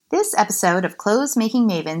This episode of Clothes Making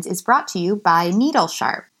Mavens is brought to you by Needle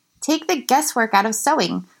Sharp. Take the guesswork out of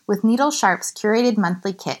sewing with Needle Sharp's curated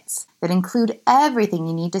monthly kits that include everything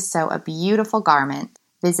you need to sew a beautiful garment.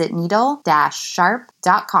 Visit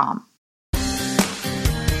needle-sharp.com.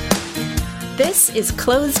 This is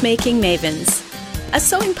Clothes Making Mavens, a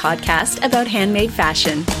sewing podcast about handmade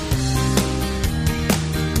fashion.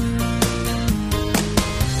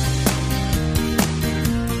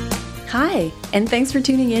 Hi, and thanks for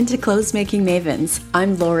tuning in to Clothes Making Mavens.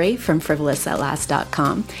 I'm Lori from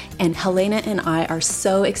frivolousAtLast.com, and Helena and I are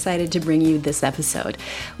so excited to bring you this episode.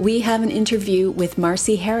 We have an interview with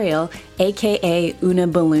Marcy Harriel, aka Una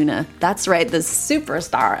Baluna. That's right, the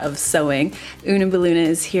superstar of sewing. Una Baluna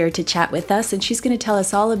is here to chat with us, and she's going to tell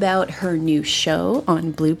us all about her new show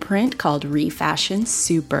on Blueprint called Refashion.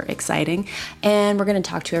 Super exciting. And we're going to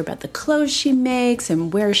talk to her about the clothes she makes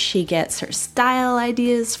and where she gets her style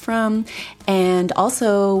ideas from. And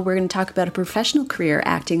also, we're going to talk about a professional career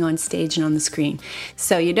acting on stage and on the screen.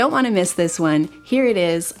 So you don't want to miss this one. Here it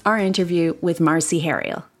is, our interview with Marcy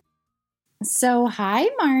Harriel. So, hi,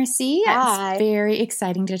 Marcy. Hi. It's very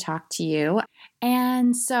exciting to talk to you.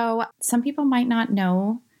 And so, some people might not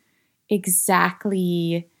know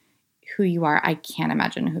exactly who you are. I can't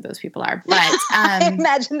imagine who those people are, but I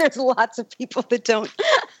imagine there's lots of people that don't.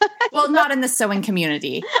 Well, not in the sewing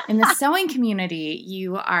community. In the sewing community,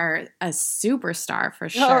 you are a superstar for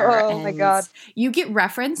sure. Oh my God. You get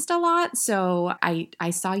referenced a lot. So I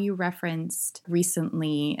saw you referenced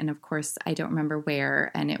recently, and of course, I don't remember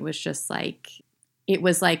where, and it was just like, it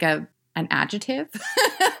was like an adjective.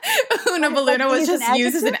 Una Baluna was just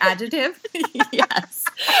used as an adjective. Yes.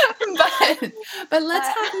 But let's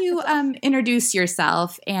have you introduce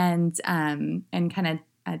yourself and kind of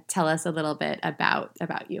tell us a little bit about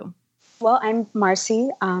you. Well, I'm Marcy.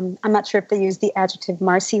 I'm not sure if they use the adjective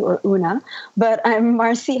Marcy or Una, but I'm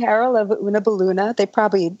Marcy Harriel of Una Baluna. They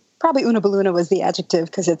probably Una Baluna was the adjective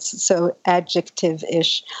because it's so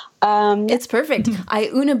adjective-ish. It's perfect.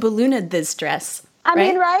 I Una Baluna'd this dress. I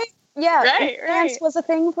mean, right? Yeah. Right. Pants was a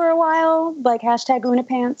thing for a while, like hashtag Una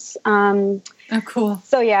Pants. Oh, cool.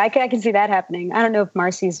 So yeah, I can see that happening. I don't know if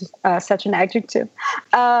Marcy's such an adjective.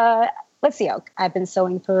 Let's see. I've been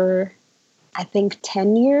sewing for, I think,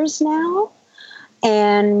 10 years now.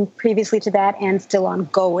 And previously to that, and still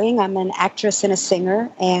ongoing, I'm an actress and a singer.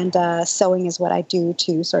 And sewing is what I do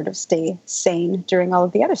to sort of stay sane during all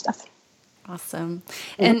of the other stuff. Awesome.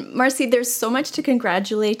 And Marcy, there's so much to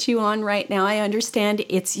congratulate you on right now. I understand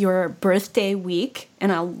it's your birthday week,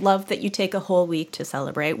 and I love that you take a whole week to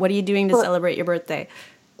celebrate. What are you doing to celebrate your birthday?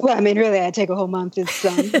 Well, I mean, really, I take a whole month. It's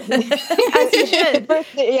As you should.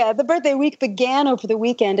 The birthday week began over the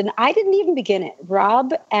weekend, and I didn't even begin it.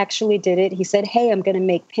 Rob actually did it. He said, "Hey, I'm going to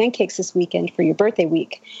make pancakes this weekend for your birthday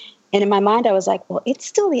week." And in my mind, I was like, well, it's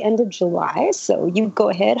still the end of July, so you go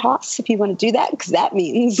ahead, Haas, if you want to do that, because that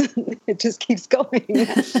means it just keeps going.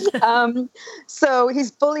 So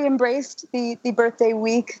he's fully embraced the birthday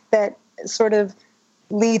week that sort of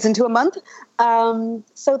leads into a month.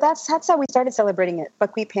 So that's how we started celebrating it,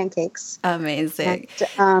 buckwheat pancakes. Amazing.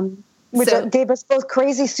 And, which gave us both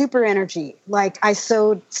crazy super energy. Like I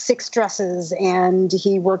sewed 6 dresses, and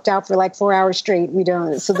he worked out for like 4 hours straight.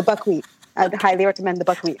 So the buckwheat. I'd highly recommend the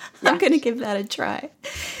buckwheat. Yeah. I'm going to give that a try.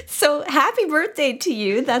 So happy birthday to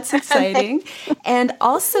you. That's exciting. And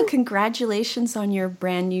also congratulations on your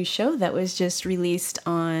brand new show that was just released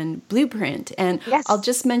on Blueprint. And yes. I'll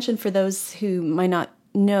just mention for those who might not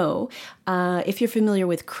know, if you're familiar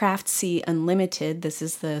with Craftsy Unlimited, this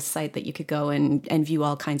is the site that you could go and view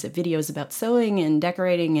all kinds of videos about sewing and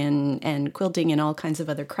decorating and quilting and all kinds of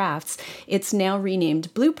other crafts. It's now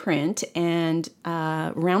renamed Blueprint, and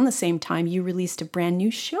around the same time, you released a brand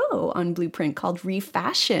new show on Blueprint called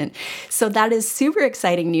Refashion. So that is super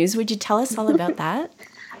exciting news. Would you tell us all about that?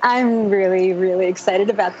 I'm really, really excited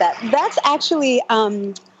about that. That's actually,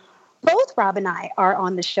 both Rob and I are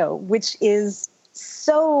on the show, which is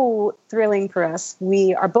so thrilling for us.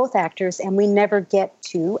 We are both actors, and we never get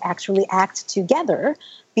to actually act together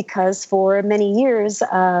because for many years,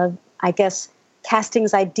 I guess,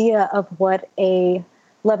 casting's idea of what a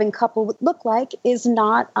loving couple would look like is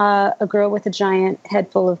not a girl with a giant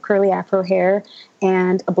head full of curly afro hair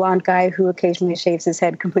and a blonde guy who occasionally shaves his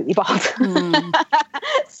head completely bald.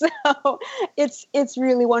 So it's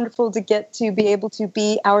really wonderful to get to be able to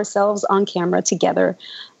be ourselves on camera together.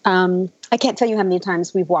 I can't tell you how many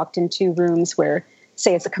times we've walked into rooms where,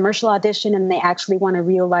 say, it's a commercial audition and they actually want a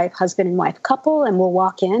real life husband and wife couple, and we'll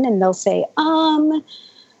walk in and they'll say, and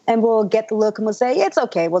we'll get the look and we'll say, it's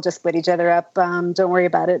okay, we'll just split each other up. Don't worry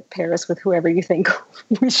about it. Pair us with whoever you think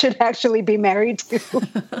we should actually be married to.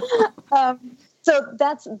 So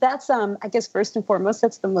that's I guess first and foremost,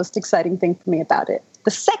 that's the most exciting thing for me about it.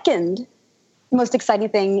 The second most exciting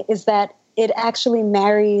thing is that it actually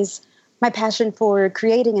marries my passion for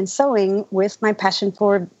creating and sewing with my passion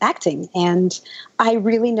for acting. And I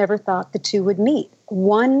really never thought the two would meet.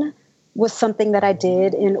 One was something that I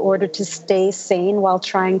did in order to stay sane while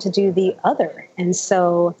trying to do the other. And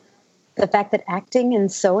so the fact that acting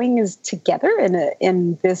and sewing is together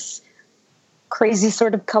in this crazy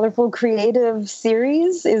sort of colorful creative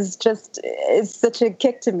series is such a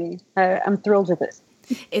kick to me. I'm thrilled with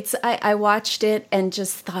it. I watched it and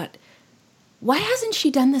just thought, why hasn't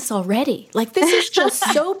she done this already? Like, this is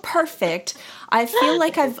just so perfect. I feel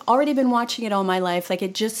like I've already been watching it all my life. Like,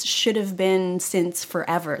 it just should have been since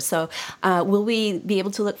forever. So will we be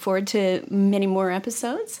able to look forward to many more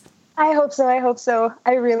episodes? I hope so.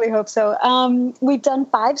 I really hope so. We've done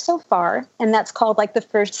 5 so far, and that's called like the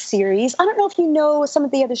first series. I don't know if you know some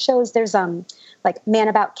of the other shows. There's like Man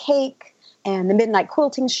About Cake and the Midnight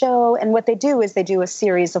Quilting Show. And what they do is they do a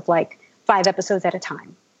series of like 5 episodes at a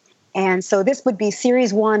time. And so this would be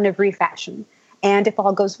series 1 of Refashion. And if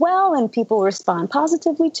all goes well and people respond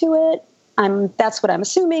positively to it, that's what I'm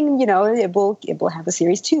assuming, it will have a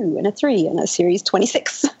series 2 and a 3 and a series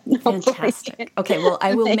 26. Fantastic. Okay, well,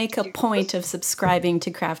 I will make a point of subscribing to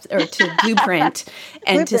to Blueprint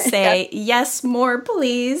and to say, yes, more,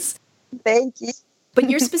 please. Thank you. But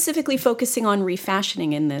you're specifically focusing on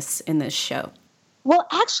refashioning in this show. Well,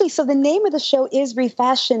 actually, so the name of the show is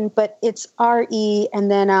Refashion, but it's RE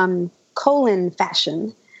and then colon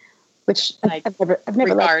fashion, which like I've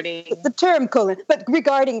never regarding liked the term colon, but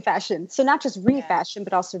regarding fashion. So not just refashion,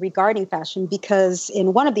 but also regarding fashion, because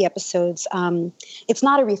in one of the episodes, it's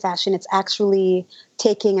not a refashion. It's actually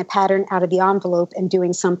taking a pattern out of the envelope and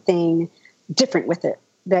doing something different with it.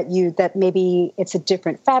 That maybe it's a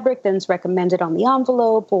different fabric than's recommended on the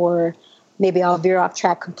envelope, or maybe I'll veer off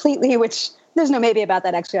track completely, which there's no maybe about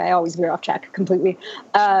that. Actually, I always veer off track completely.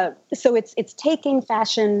 So it's taking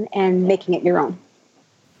fashion and making it your own.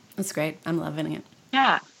 That's great. I'm loving it.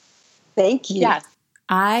 Yeah. Thank you. Yes.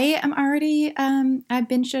 I am already, I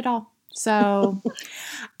binged it all. So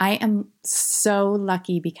I am so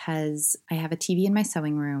lucky because I have a TV in my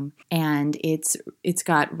sewing room and it's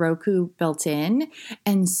got Roku built in.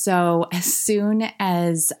 And so as soon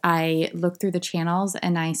as I looked through the channels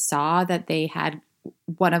and I saw that they had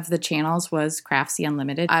one of the channels was Craftsy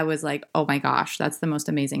Unlimited, I was like, oh my gosh, that's the most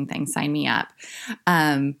amazing thing. Sign me up.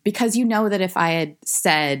 Because that if I had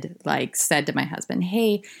said to my husband,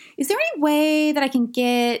 hey, is there any way that I can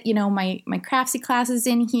get, my Craftsy classes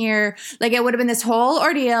in here? Like, it would have been this whole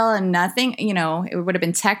ordeal and nothing, it would have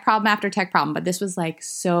been tech problem after tech problem. But this was like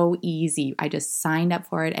so easy. I just signed up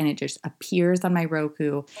for it and it just appears on my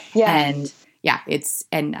Roku. Yeah. And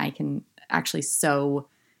and I can actually sew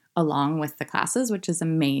along with the classes, which is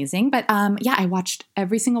amazing. But I watched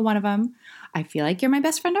every single one of them. I feel like you're my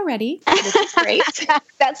best friend already. This is great.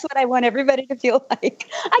 That's what I want everybody to feel like.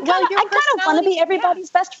 I kind of want to be everybody's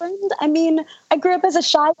best friend. I mean, I grew up as a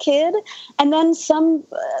shy kid, and then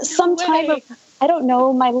sometime of, I don't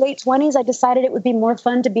know, my late 20s, I decided it would be more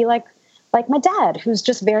fun to be like my dad, who's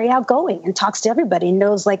just very outgoing and talks to everybody, and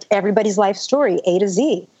knows like everybody's life story, A to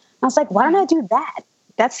Z. I was like, why don't I do that?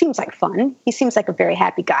 That seems like fun. He seems like a very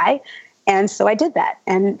happy guy. And so I did that.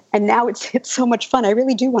 And now it's so much fun. I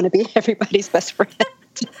really do want to be everybody's best friend.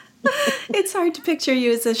 It's hard to picture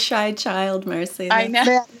you as a shy child, Marcy. I know.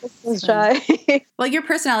 Yeah, so shy. Well, your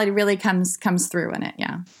personality really comes through in it.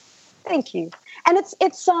 Yeah. Thank you. And it's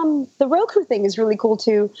the Roku thing is really cool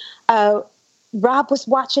too. Rob was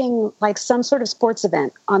watching like some sort of sports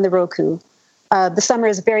event on the Roku. The summer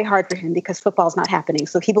is very hard for him because football's not happening.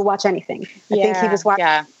 So he will watch anything. I think he was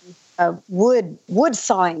watching wood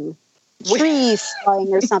sawing, tree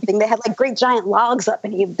sawing or something. They had like great giant logs up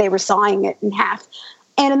and they were sawing it in half.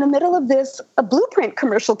 And in the middle of this, a Blueprint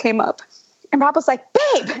commercial came up. And Rob was like,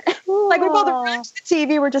 babe, like we both watched the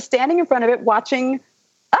TV. We're just standing in front of it watching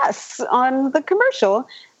us on the commercial.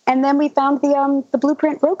 And then we found the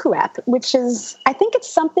Blueprint Roku app, which is, I think it's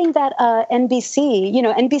something that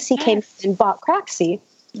NBC came and bought Craftsy.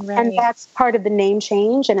 Right. And that's part of the name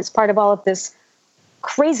change. And it's part of all of this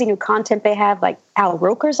crazy new content they have. Like Al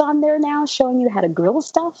Roker's on there now showing you how to grill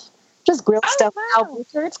stuff. Just grill stuff. Wow. Al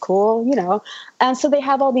Roker, it's cool, And so they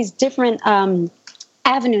have all these different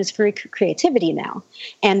avenues for creativity now.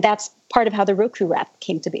 And that's part of how the Roku app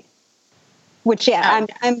came to be. Which,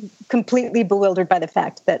 I'm completely bewildered by the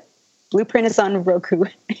fact that Blueprint is on Roku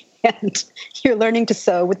and you're learning to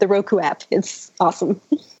sew with the Roku app. It's awesome.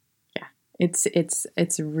 Yeah,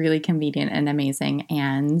 It's really convenient and amazing,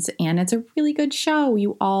 and it's a really good show.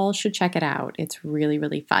 You all should check it out. It's really,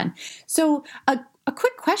 really fun. So a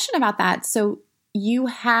quick question about that. So you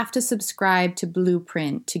have to subscribe to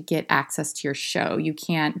Blueprint to get access to your show. You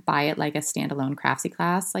can't buy it like a standalone Craftsy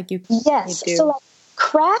class like you Yes. do. So like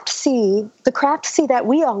Craftsy, the Craftsy that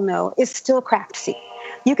we all know is still Craftsy.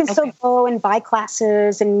 You can still go and buy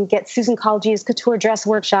classes and get Susan Colgee's Couture Dress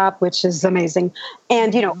Workshop, which is amazing.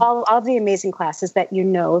 And, all the amazing classes that you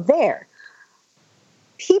know there.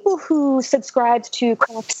 People who subscribe to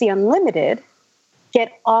Craftsy Unlimited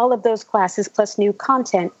get all of those classes plus new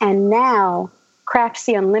content. And now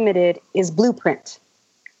Craftsy Unlimited is Blueprint,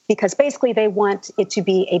 because basically they want it to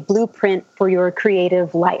be a blueprint for your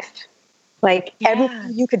creative life. Like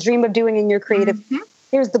everything you could dream of doing in your creative,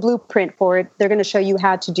 here's the blueprint for it. They're going to show you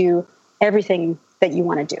how to do everything that you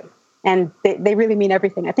want to do. And they really mean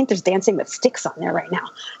everything. I think there's dancing with sticks on there right now.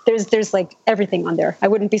 There's like everything on there. I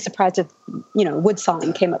wouldn't be surprised if, wood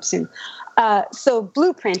sawing came up soon. So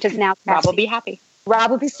Blueprint is now Rob will be happy.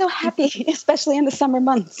 Rob will be so happy, especially in the summer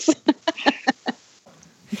months.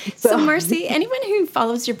 So Marcy, anyone who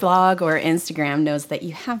follows your blog or Instagram knows that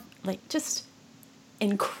you have just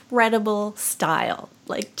incredible style,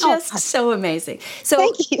 so amazing. So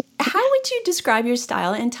thank you. How would you describe your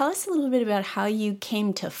style, and tell us a little bit about how you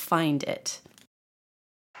came to find it?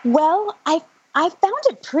 Well, I found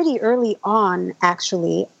it pretty early on,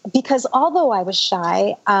 actually, because although I was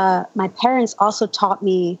shy, my parents also taught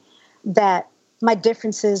me that my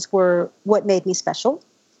differences were what made me special.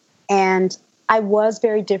 And I was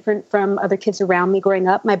very different from other kids around me growing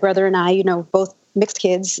up. My brother and I, both mixed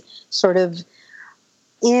kids, sort of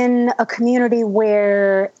in a community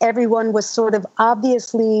where everyone was sort of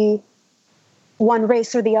obviously one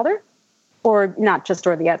race or the other, or not just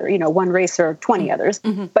or the other, one race or 20 others,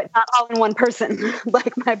 but not all in one person,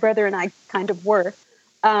 like my brother and I kind of were.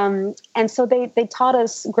 And so they taught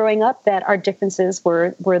us growing up that our differences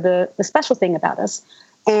were the special thing about us.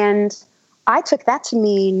 And I took that to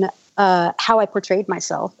mean how I portrayed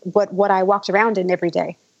myself, what I walked around in every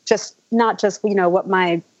day. Not just what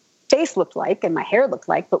my face looked like and my hair looked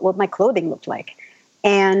like, but what my clothing looked like.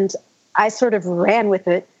 And I sort of ran with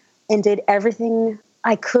it and did everything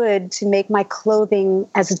I could to make my clothing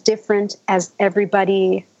as different as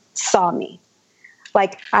everybody saw me.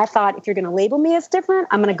 Like, I thought, if you're going to label me as different,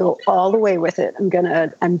 I'm going to go all the way with it.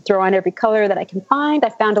 I'm throw on every color that I can find. I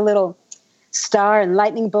found a little star and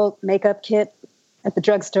lightning bolt makeup kit at the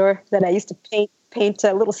drugstore that I used to paint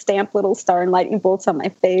a little star and lightning bolts on my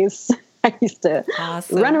face. I used to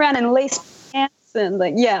run around in lace pants and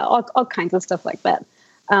all kinds of stuff like that.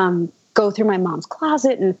 Go through my mom's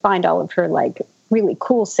closet and find all of her really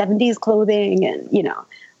cool 70s clothing and,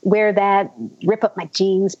 wear that, rip up my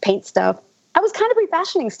jeans, paint stuff. I was kind of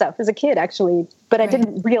refashioning stuff as a kid, actually, but I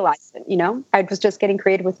didn't realize it, I was just getting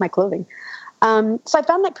creative with my clothing. So I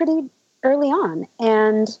found that pretty early on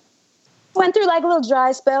and went through a little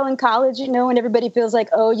dry spell in college, and everybody feels like,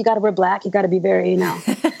 oh, you got to wear black. You got to be very,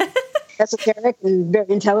 esoteric and very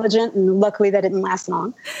intelligent. And luckily that didn't last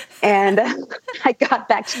long. And I got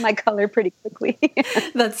back to my color pretty quickly.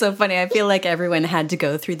 That's so funny. I feel like everyone had to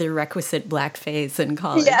go through the requisite black phase in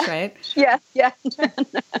college, right? Yeah.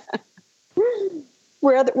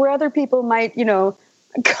 Where other people might,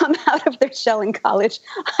 come out of their shell in college,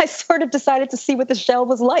 I sort of decided to see what the shell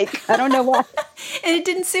was like. I don't know why. And it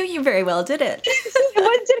didn't suit you very well, did it?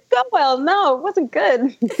 It didn't go well. No, it wasn't good.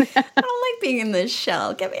 I don't like being in this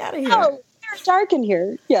shell. Get me out of here. Oh, it's dark in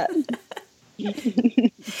here. Yeah.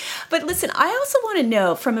 But listen, I also want to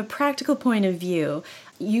know, from a practical point of view,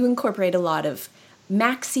 you incorporate a lot of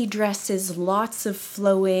maxi dresses, lots of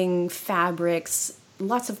flowing fabrics,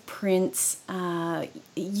 lots of prints.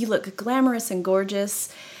 You look glamorous and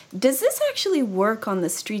gorgeous. Does this actually work on the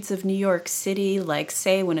streets of New York City,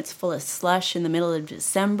 say, when it's full of slush in the middle of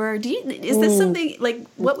December? Is this something,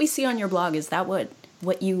 what we see on your blog, is that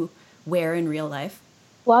what you wear in real life?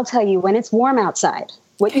 Well, I'll tell you, when it's warm outside,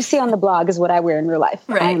 what you see on the blog is what I wear in real life.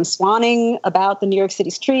 Right. I am swanning about the New York City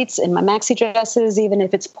streets in my maxi dresses, even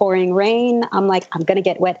if it's pouring rain. I'm going to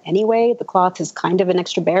get wet anyway. The cloth is kind of an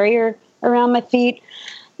extra barrier around my feet.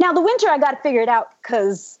 Now, the winter, I got to figure it out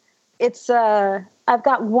because it's, I've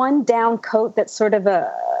got one down coat that's sort of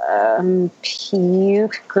a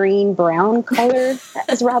puke green brown color,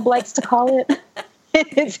 as Rob likes to call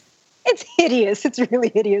it. It's hideous. It's really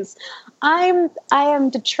hideous. I am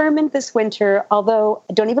determined this winter, although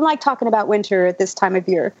I don't even like talking about winter at this time of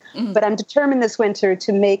year, but I'm determined this winter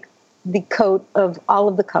to make the coat of all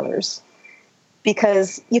of the colors.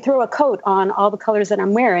 Because you throw a coat on all the colors that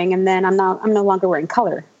I'm wearing, and then I'm no longer wearing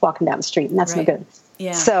color walking down the street, and that's no good.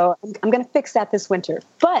 Yeah. So I'm going to fix that this winter.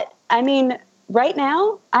 But I mean, right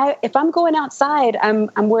now, if I'm going outside, I'm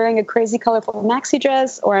wearing a crazy colorful maxi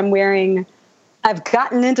dress, or I've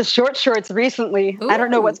gotten into short shorts recently. Ooh. I don't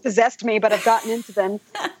know what's possessed me, but I've gotten into them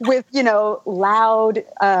with, loud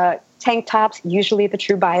tank tops, usually the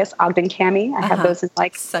True Bias Ogden Cami. I have those in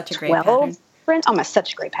like such a 12 great pattern. prints. Oh, my,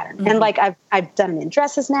 such a great pattern. Mm-hmm. And like I've done them in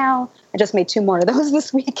dresses now. I just made 2 more of those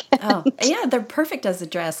this weekend. Oh, yeah, they're perfect as a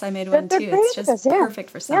dress. I made one too. It's just perfect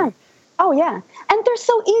for summer. Yeah. Oh, yeah. And they're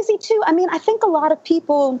so easy too. I mean, I think a lot of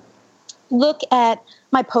people look at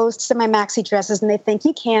my posts and my maxi dresses and they think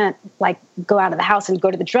you can't like go out of the house and go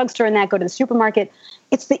to the drugstore and go to the supermarket.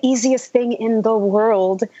 It's the easiest thing in the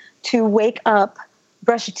world to wake up,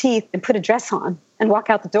 brush your teeth, and put a dress on and walk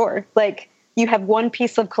out the door. Like, you have one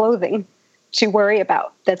piece of clothing to worry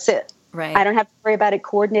about. That's it. Right. I don't have to worry about it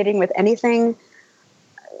coordinating with anything,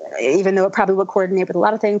 even though it probably would coordinate with a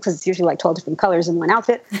lot of things because it's usually like 12 different colors in one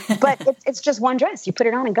outfit. But it's just one dress. You put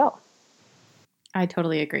it on and go. I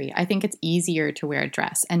totally agree. I think it's easier to wear a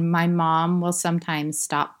dress. And my mom will sometimes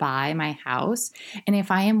stop by my house. And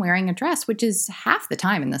if I am wearing a dress, which is half the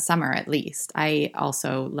time in the summer at least, I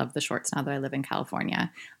also love the shorts now that I live in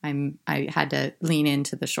California. I had to lean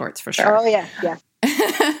into the shorts for sure. Oh, yeah, yeah.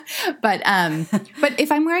 But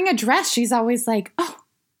if I'm wearing a dress, she's always like, "Oh,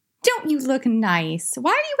 don't you look nice?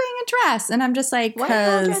 Why are you wearing a dress?" And I'm just like, "Why are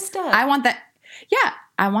you all dressed up? I want that. Yeah,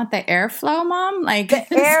 I want the airflow, Mom. Like the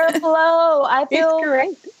airflow. I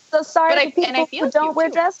feel so sorry for people who don't wear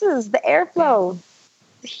dresses. The airflow,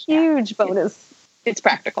 huge bonus. It's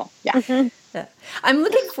practical. Yeah. Mm-hmm. Yeah. I'm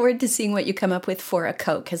looking forward to seeing what you come up with for a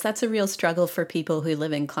coat, because that's a real struggle for people who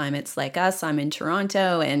live in climates like us. I'm in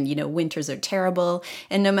Toronto, and winters are terrible.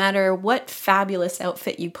 And no matter what fabulous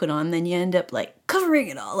outfit you put on, then you end up like covering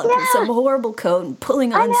it all up with some horrible coat and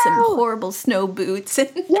pulling on some horrible snow boots.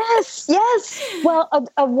 Yes. Well,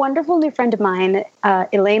 a wonderful new friend of mine,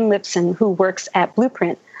 Elaine Lipson, who works at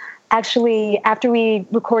Blueprint, actually, after we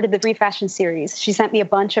recorded the Refashion series, she sent me a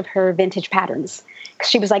bunch of her vintage patterns.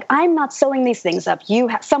 She was like, "I'm not sewing these things up.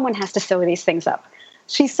 Someone has to sew these things up."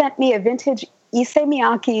 She sent me a vintage Issey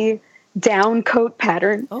Miyake down coat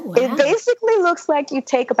pattern. Oh, wow. It basically looks like you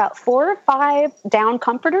take about 4 or 5 down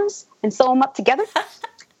comforters and sew them up together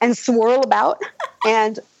and swirl about.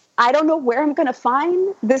 And I don't know where I'm going to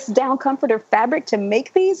find this down comforter fabric to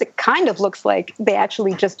make these. It kind of looks like they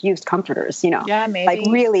actually just used comforters, Yeah, maybe.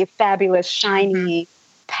 like really fabulous, shiny,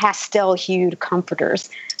 pastel-hued comforters.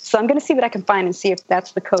 So I'm going to see what I can find and see if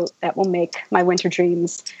that's the coat that will make my winter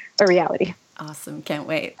dreams a reality. Awesome. Can't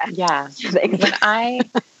wait. Yeah. When I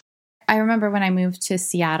remember when I moved to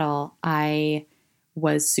Seattle, I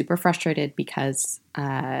was super frustrated because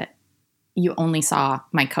you only saw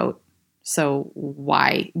my coat. So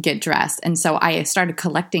why get dressed? And so I started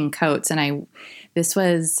collecting coats, and this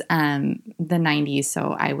was the 90s.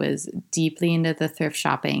 So I was deeply into the thrift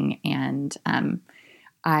shopping, and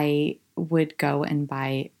I would go and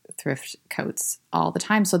buy thrift coats all the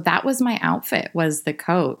time. So that was my outfit, was the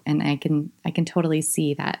coat. And I can totally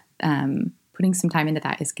see that putting some time into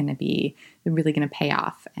that is going to be really going to pay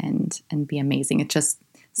off and be amazing. It's just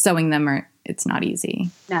sewing them it's not easy.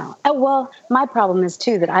 No. Oh, well, my problem is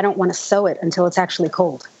too that I don't want to sew it until it's actually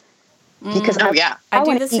cold. Because I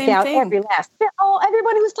want to eke out every last. Oh,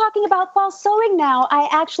 everyone who's talking about fall sewing now, I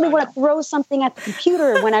actually want to throw something at the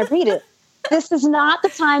computer when I read it. This is not the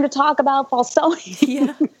time to talk about fall sewing.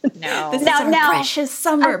 Yeah. No. This is our precious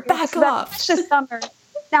summer. Back off. Precious summer.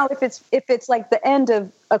 Now, if it's like the end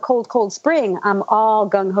of a cold spring, I'm all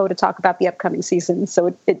gung ho to talk about the upcoming season. So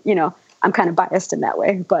it I'm kind of biased in that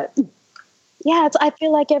way. But yeah, I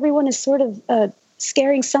feel like everyone is sort of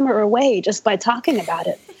scaring summer away just by talking about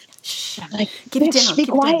it. Shh. Like, Keep it down. Be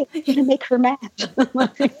quiet. You're gonna make her mad.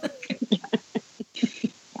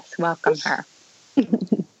 Yes, welcome her.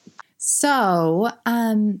 So,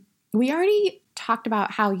 we already talked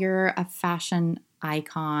about how you're a fashion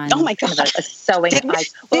icon. Oh my God, a sewing icon.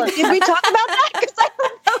 Did we talk about that?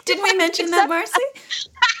 Did we mention that, Marcy?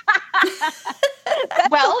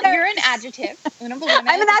 Well, you're an adjective. I'm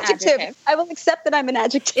an adjective. I will accept that I'm an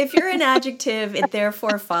adjective. If you're an adjective, it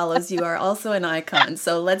therefore follows you are also an icon.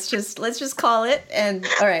 So let's just call it. And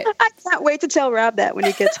all right. I can't wait to tell Rob that when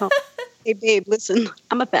he gets home. Hey, babe, listen,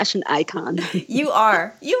 I'm a fashion icon. You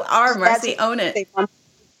are, Marcy. Own it.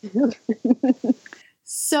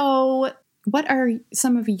 So, what are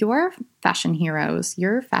some of your fashion heroes,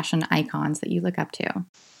 your fashion icons that you look up to?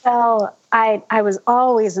 Well, I was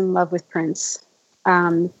always in love with Prince.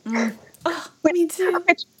 Me too.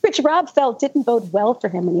 Which Rob felt didn't bode well for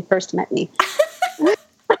him when he first met me.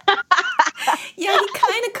 Yeah, he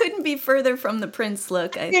kind of couldn't be further from the Prince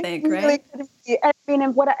look, I think, right? Really couldn't be. And I mean,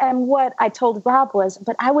 and what I told Rob was,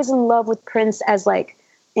 but I was in love with Prince as like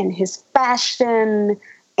in his fashion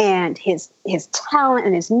and his talent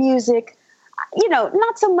and his music. You know,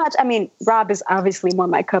 not so much. I mean, Rob is obviously more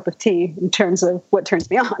my cup of tea in terms of what turns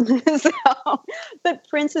me on. But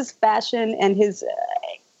Prince's fashion and his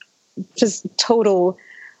just total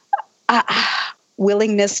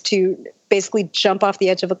willingness to basically jump off the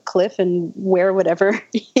edge of a cliff and wear whatever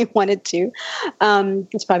he wanted to.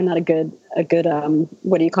 It's probably not a good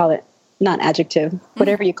what do you call it? Not adjective,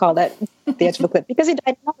 whatever you call that, the edge of a cliff. Because he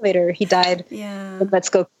died in an elevator. He died in Let's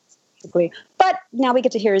Go, basically. But now we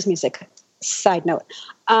get to hear his music. Side note.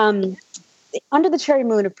 Under the Cherry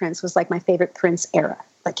Moon of Prince was like my favorite Prince era.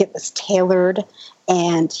 Like it was tailored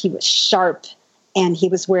and he was sharp and he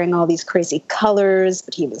was wearing all these crazy colors,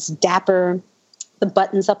 but he was dapper. The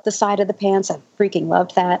buttons up the side of the pants, I freaking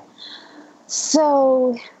loved that.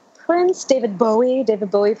 So Prince, David Bowie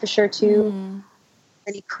for sure too.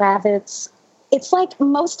 Lenny Kravitz. It's like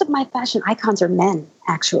most of my fashion icons are men,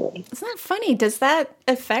 actually. Isn't that funny? Does that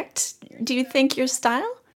affect, do you think, your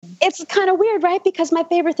style? It's kind of weird, right? Because my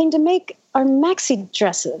favorite thing to make are maxi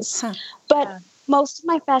dresses. But most of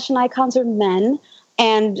my fashion icons are men,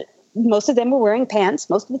 and most of them are wearing pants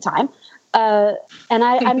most of the time. And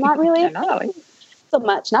I'm not really Not always. so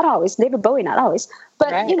much. Not always. David Bowie, not always.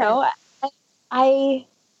 But, Right, you know, I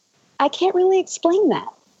can't really explain that.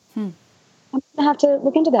 I'm going to have to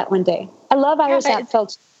look into that one day. I love Iris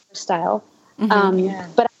Apfel's style.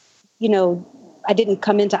 But, you know, I didn't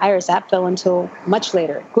come into Iris Apfel until much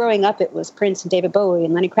later. Growing up, it was Prince and David Bowie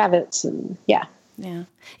and Lenny Kravitz and Yeah.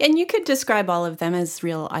 And you could describe all of them as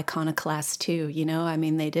real iconoclasts too, you know? I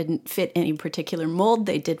mean, they didn't fit any particular mold.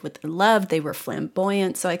 They did what they loved. They were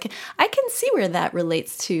flamboyant. So I can see where that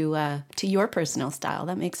relates to your personal style.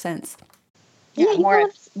 That makes sense. Yeah,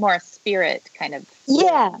 more spirit kind of.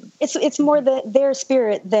 Yeah, it's more their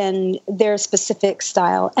spirit than their specific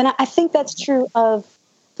style. And I think that's true of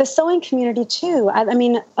the sewing community too. I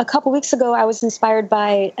mean, a couple weeks ago, I was inspired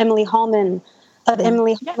by Emily Hallman of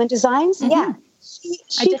Emily Hallman Designs. Yeah.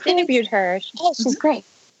 I just interviewed her. Oh, she's great.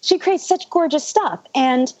 She creates such gorgeous stuff.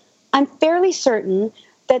 And I'm fairly certain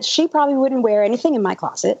that she probably wouldn't wear anything in my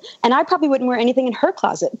closet, and I probably wouldn't wear anything in her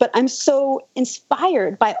closet. But I'm so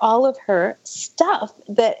inspired by all of her stuff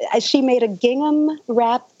that she made a gingham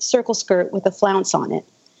wrap circle skirt with a flounce on it.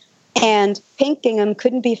 And pink gingham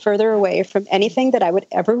couldn't be further away from anything that I would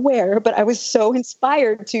ever wear, but I was so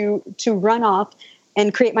inspired to run off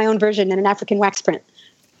and create my own version in an African wax print.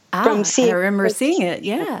 I remember seeing it,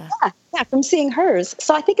 yeah, from seeing hers.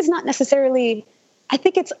 So I think it's not necessarily, I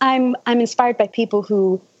think it's, I'm inspired by people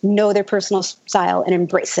who know their personal style and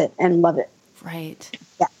embrace it and love it. Right.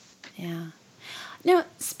 Yeah. Now,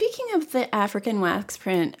 speaking of the African wax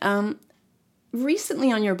print,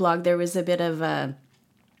 recently on your blog, there was a bit of a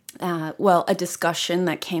discussion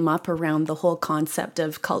that came up around the whole concept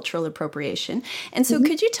of cultural appropriation. And so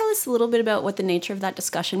could you tell us a little bit about what the nature of that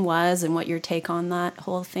discussion was and what your take on that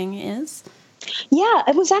whole thing is? Yeah,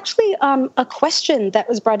 it was actually a question that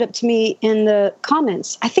was brought up to me in the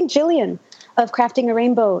comments. I think Jillian of Crafting a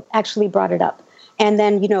Rainbow actually brought it up. And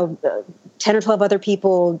then, 10 or 12 other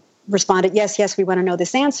people responded, yes, we want to know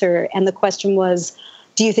this answer. And the question was,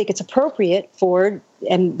 do you think it's appropriate for,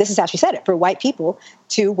 and this is how she said it, for white people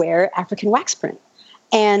to wear African wax print?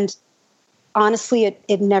 And honestly,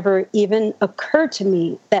 it never even occurred to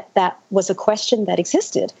me that that was a question that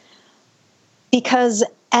existed. Because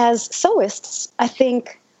as sewists, I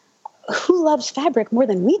think, who loves fabric more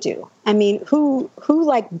than we do? I mean, who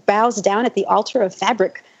bows down at the altar of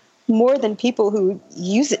fabric more than people who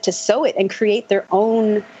use it to sew it and create their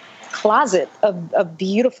own closet of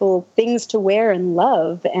beautiful things to wear and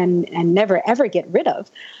love and never ever get rid of?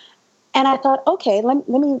 And I thought, okay, let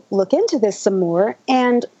me look into this some more.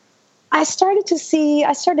 And I started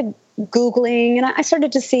Googling, and I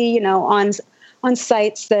started to see, on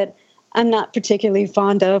sites that I'm not particularly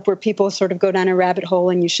fond of, where people sort of go down a rabbit hole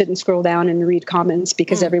and you shouldn't scroll down and read comments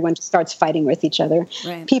because everyone just starts fighting with each other.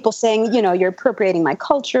 Right. People saying, you're appropriating my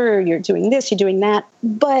culture, you're doing this, you're doing that.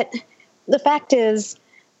 But the fact is,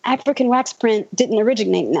 African wax print didn't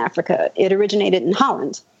originate in Africa. It originated in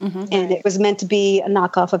Holland. And it was meant to be a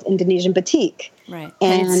knockoff of Indonesian batik. Right.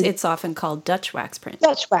 And it's often called Dutch wax print.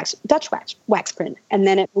 Dutch wax print. And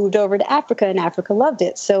then it moved over to Africa, and Africa loved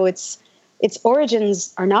it. So its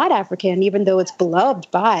origins are not African, even though it's beloved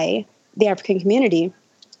by the African community.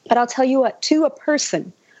 But I'll tell you what, to a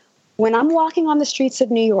person, when I'm walking on the streets of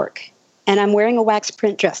New York and I'm wearing a wax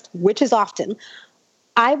print dress, which is often,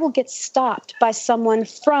 I will get stopped by someone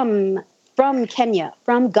from Kenya,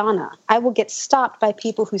 from Ghana. I will get stopped by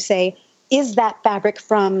people who say, is that fabric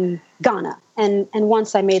from Ghana? And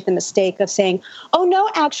once I made the mistake of saying, oh, no,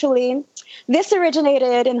 actually, this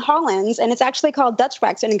originated in Holland, and it's actually called Dutch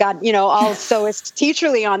wax, and got, all sewist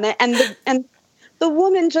teacherly on it. And the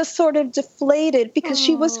woman just sort of deflated because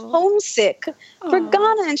she was homesick for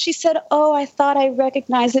Ghana. And she said, oh, I thought I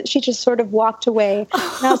recognized it. She just sort of walked away.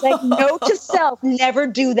 And I was like, note to self, never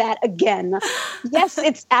do that again. Yes,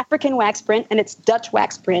 it's African wax print and it's Dutch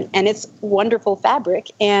wax print and it's wonderful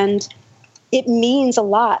fabric. And it means a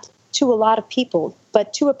lot to a lot of people.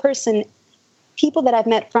 But to a person, people that I've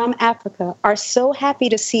met from Africa are so happy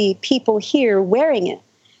to see people here wearing it.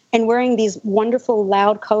 And wearing these wonderful,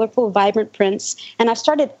 loud, colorful, vibrant prints. And I've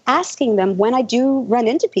started asking them when I do run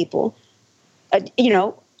into people,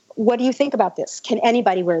 what do you think about this? Can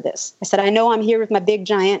anybody wear this? I said, I know I'm here with my big,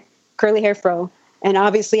 giant, curly hair fro, and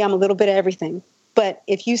obviously I'm a little bit of everything. But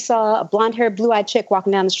if you saw a blonde-haired, blue-eyed chick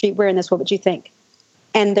walking down the street wearing this, what would you think?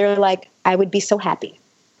 And they're like, I would be so happy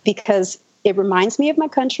because it reminds me of my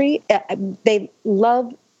country. They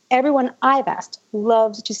love, everyone I've asked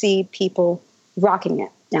loves to see people rocking it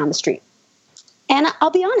down the street. And I'll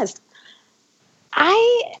be honest,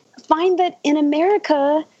 I find that in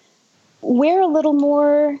America, we're a little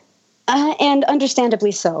more, and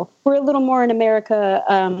understandably so, we're a little more in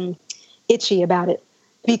America itchy about it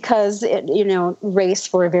because, race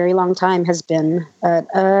for a very long time has been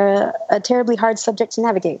a terribly hard subject to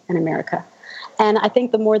navigate in America. And I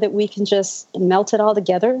think the more that we can just melt it all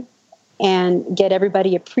together and get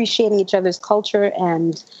everybody appreciating each other's culture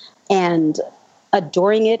and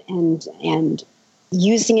adoring it and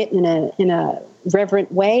using it in a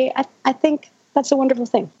reverent way, I think that's a wonderful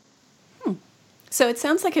thing. So it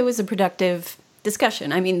sounds like it was a productive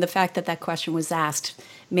discussion. I mean, the fact that question was asked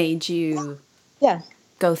made you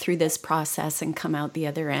go through this process and come out the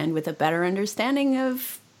other end with a better understanding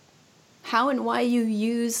of how and why you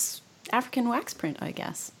use African wax print, I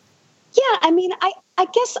guess. Yeah, I mean, I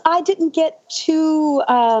guess I didn't get too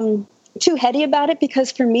heady about it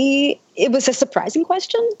because for me, it was a surprising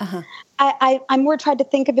question. Uh-huh. I more tried to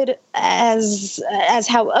think of it as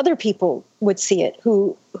how other people would see it,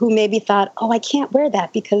 who maybe thought, oh, I can't wear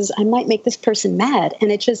that because I might make this person mad.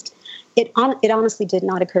 And it honestly did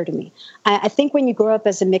not occur to me. I think when you grow up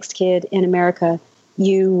as a mixed kid in America,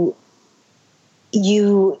 you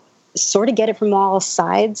sort of get it from all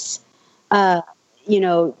sides.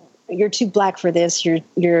 You're too black for this.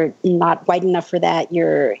 You're not white enough for that.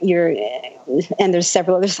 And there's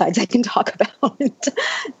several other sides I can talk about.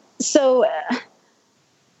 So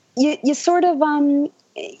you sort of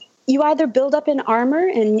you either build up in armor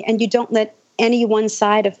and you don't let any one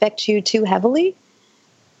side affect you too heavily,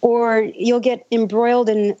 or you'll get embroiled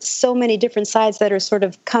in so many different sides that are sort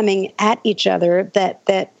of coming at each other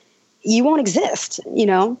that you won't exist.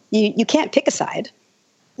 You can't pick a side.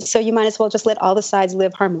 So you might as well just let all the sides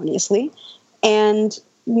live harmoniously and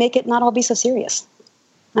make it not all be so serious.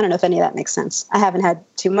 I don't know if any of that makes sense. I haven't had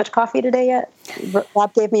too much coffee today yet.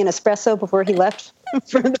 Rob gave me an espresso before he left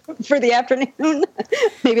for the afternoon.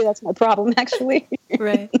 Maybe that's my problem, actually.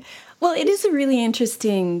 Right. Well, it is a really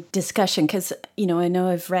interesting discussion because, I know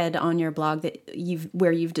I've read on your blog that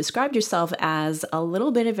you've described yourself as a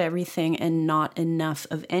little bit of everything and not enough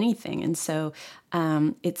of anything. And so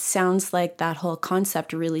it sounds like that whole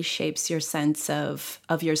concept really shapes your sense of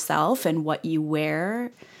yourself and what you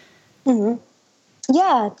wear. Mm-hmm.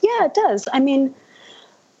 Yeah, it does. I mean,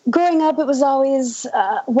 growing up, it was always,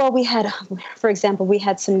 we had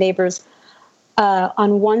some neighbors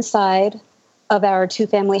on one side of our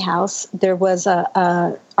two-family house. There was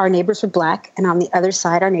our neighbors were black, and on the other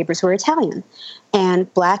side, our neighbors were Italian.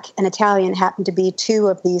 And black and Italian happened to be two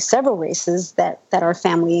of the several races that our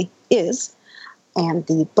family is. And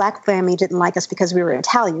the black family didn't like us because we were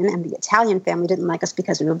Italian, and the Italian family didn't like us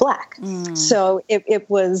because we were black. Mm. So it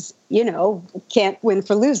was, can't win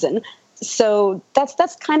for losing. So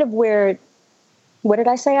that's kind of where, what did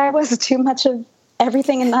I say I was? Too much of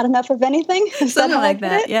everything and not enough of anything? Something like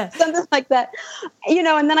that, yeah. Something like that.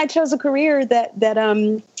 And then I chose a career that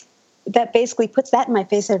basically puts that in my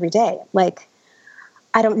face every day. Like,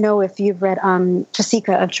 I don't know if you've read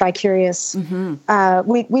Tricika of Tricurious. Mm-hmm.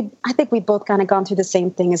 I think we've both kind of gone through the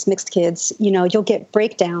same thing as mixed kids. You'll get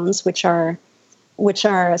breakdowns, which are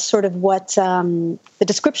sort of what the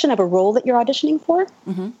description of a role that you're auditioning for.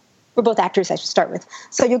 Mm-hmm. We're both actors, I should start with.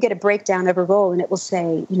 So you'll get a breakdown of a role, and it will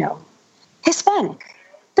say, Hispanic,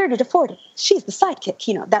 30 to 40. She's the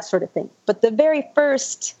sidekick, that sort of thing. But the very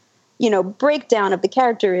first, breakdown of the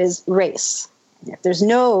character is race. If there's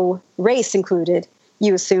no race included,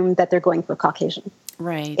 you assume that they're going for Caucasian.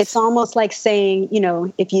 Right. It's almost like saying,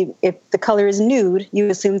 if the color is nude, you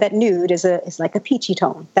assume that nude is like a peachy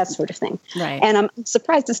tone, that sort of thing. Right. And I'm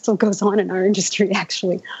surprised it still goes on in our industry,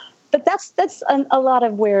 actually. But that's a lot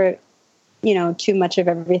of where, too much of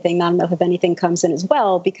everything, not enough of anything comes in as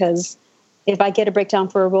well, because if I get a breakdown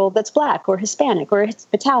for a role that's Black or Hispanic or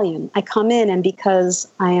Italian, I come in, and because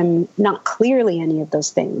I am not clearly any of those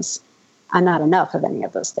things, I'm not enough of any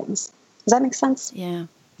of those things. Does that make sense? Yeah.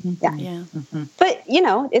 Yeah. Yeah. Mm-hmm. But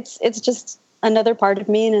it's just another part of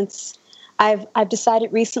me, and I've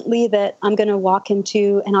decided recently that I'm going to walk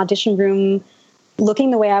into an audition room looking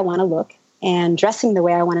the way I want to look and dressing the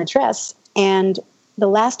way I want to dress. And the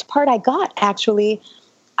last part I got, actually,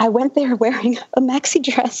 I went there wearing a maxi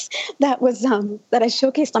dress that was that I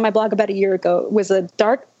showcased on my blog about a year ago. It was a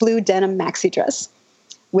dark blue denim maxi dress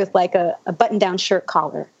with like a button-down shirt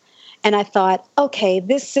collar. And I thought, okay,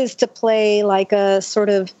 this is to play like a sort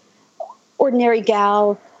of ordinary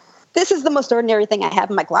gal. This is the most ordinary thing I have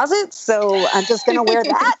in my closet, so I'm just going to wear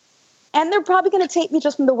that. And they're probably going to take me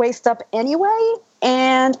just from the waist up anyway.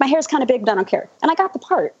 And my hair's kind of big, but I don't care. And I got the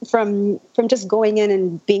part from just going in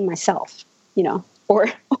and being myself, or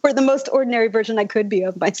the most ordinary version I could be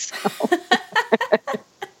of myself.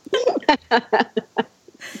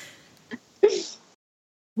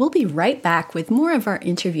 We'll be right back with more of our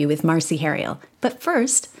interview with Marcy Harriel. But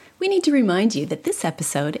first, we need to remind you that this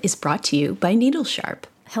episode is brought to you by Needle Sharp.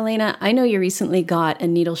 Helena, I know you recently got a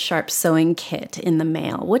Needle Sharp sewing kit in the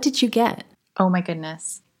mail. What did you get? Oh my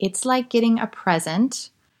goodness. It's like getting a present,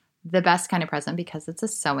 the best kind of present because it's a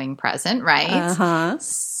sewing present, right? Uh-huh.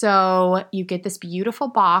 So you get this beautiful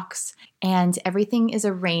box and everything is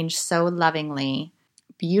arranged so lovingly.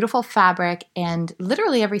 Beautiful fabric and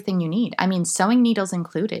literally everything you need. I mean, sewing needles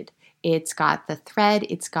included. It's got the thread.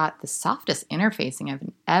 It's got the softest interfacing I've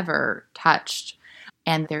ever touched.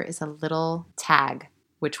 And there is a little tag,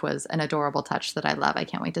 which was an adorable touch that I love. I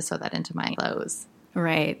can't wait to sew that into my clothes.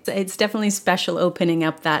 Right. It's definitely special opening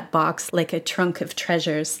up that box like a trunk of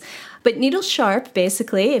treasures. But Needle Sharp,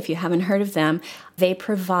 basically, if you haven't heard of them, they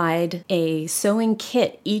provide a sewing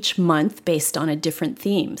kit each month based on a different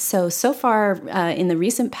theme. So far, in the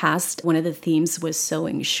recent past, one of the themes was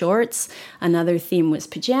sewing shorts, another theme was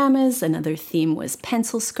pajamas, another theme was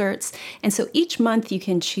pencil skirts. And so each month you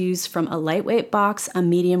can choose from a lightweight box, a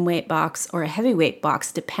medium weight box, or a heavyweight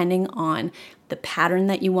box, depending on the pattern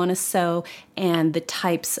that you want to sew and the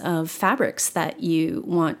types of fabrics that you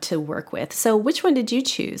want to work with. So which one did you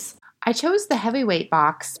choose? I chose the heavyweight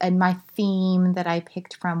box, and my theme that I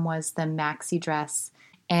picked from was the maxi dress,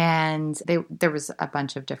 and there was a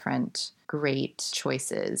bunch of different great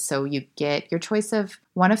choices. So you get your choice of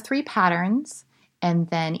one of 3 patterns, and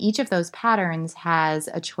then each of those patterns has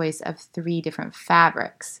a choice of 3 different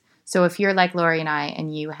fabrics. So if you're like Lori and I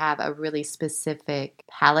and you have a really specific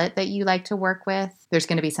palette that you like to work with, there's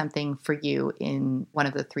going to be something for you in one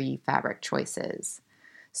of the 3 fabric choices.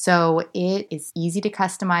 So it is easy to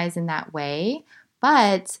customize in that way,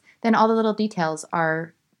 but then all the little details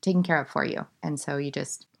are taken care of for you. And so you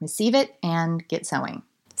just receive it and get sewing.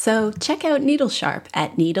 So check out Needle Sharp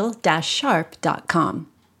at needle-sharp.com.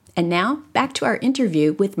 And now back to our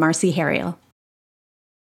interview with Marcy Harriel.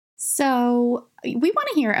 So we want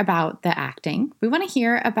to hear about the acting. We want to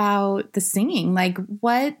hear about the singing. Like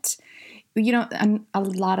what, a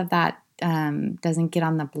lot of that doesn't get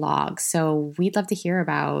on the blog. So we'd love to hear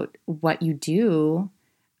about what you do.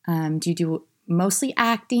 Do you do mostly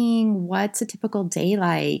acting? What's a typical day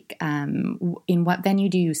like? In what venue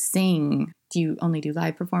do you sing? Do you only do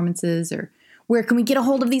live performances, or where can we get a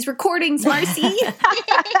hold of these recordings, Marcy?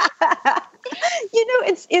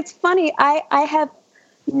 It's funny. I have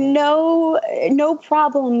no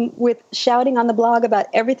problem with shouting on the blog about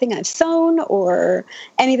everything I've sewn or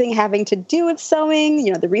anything having to do with sewing,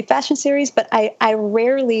 the Refashion series, but I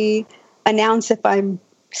rarely announce if I'm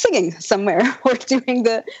singing somewhere or doing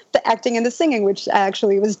the acting and the singing, which I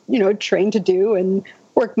actually was, trained to do and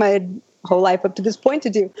worked my whole life up to this point to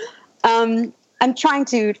do. I'm trying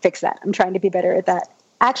to fix that. I'm trying to be better at that.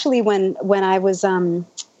 Actually, when I was in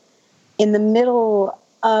the middle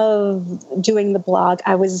of doing the blog,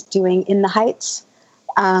 I was doing In the Heights.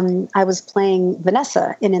 I was playing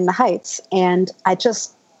Vanessa in the Heights, and I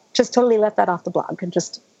just totally left that off the blog. It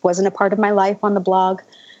just wasn't a part of my life on the blog,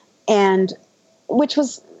 and which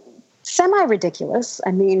was semi-ridiculous.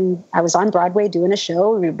 I mean, I was on Broadway doing a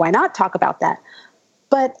show. Why not talk about that?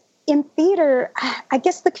 But in theater, I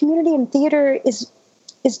guess the community in theater is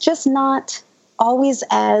just not always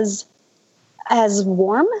as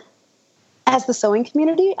warm as the sewing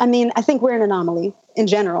community. I mean, I think we're an anomaly in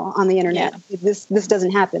general on the internet. Yeah. This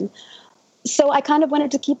doesn't happen. So I kind of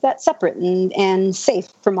wanted to keep that separate and safe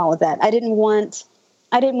from all of that. I didn't want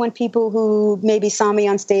people who maybe saw me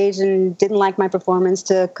on stage and didn't like my performance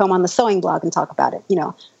to come on the sewing blog and talk about it.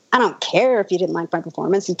 I don't care if you didn't like my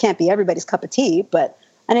performance. You can't be everybody's cup of tea, but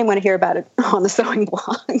I didn't want to hear about it on the sewing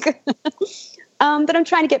blog. But I'm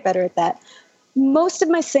trying to get better at that. Most of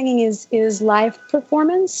my singing is live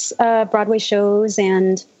performance, Broadway shows,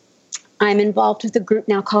 and I'm involved with a group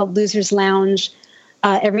now called Losers Lounge.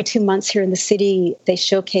 Every 2 months here in the city, they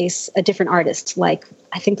showcase a different artist. Like,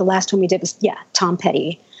 I think the last one we did was, Tom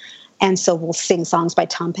Petty. And so we'll sing songs by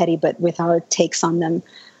Tom Petty, but with our takes on them.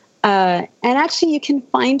 And actually, you can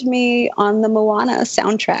find me on the Moana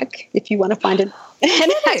soundtrack if you want to find an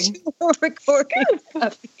actual recording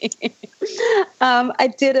of me. I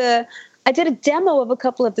did a demo of a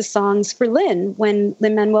couple of the songs for Lin when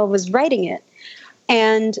Lin-Manuel was writing it.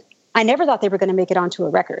 And I never thought they were going to make it onto a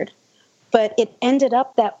record. But it ended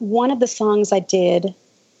up that one of the songs I didn't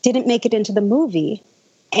make it into the movie,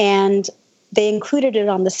 and they included it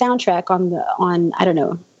on the soundtrack on I don't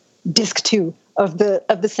know, disc 2 of the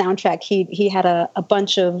soundtrack. He had a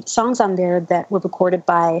bunch of songs on there that were recorded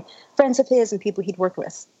by friends of his and people he'd worked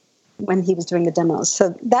with when he was doing the demos.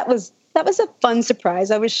 So that was a fun surprise.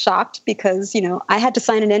 I was shocked because I had to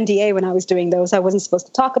sign an NDA when I was doing those. I wasn't supposed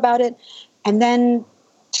to talk about it, and then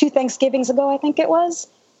 2 Thanksgivings ago, I think it was,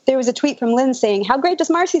 there was a tweet from Lynn saying, "How great does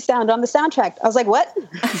Marcy sound on the soundtrack?" I was like, "What?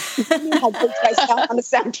 How great do I sound on the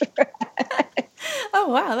soundtrack?" Oh,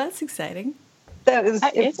 wow. That's exciting. That is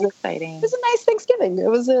exciting. It was a nice Thanksgiving. It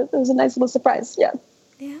was a nice little surprise. Yeah.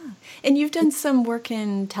 Yeah. And you've done some work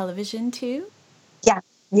in television too?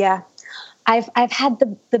 Yeah. I've had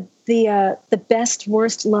the best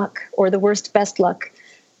worst luck, or the worst best luck,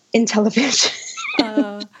 in television.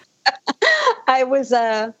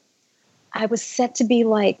 I was set to be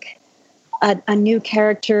like a new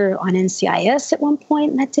character on NCIS at one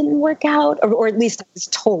point, and that didn't work out, or at least I was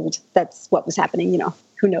told that's what was happening.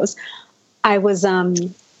 Who knows? I was,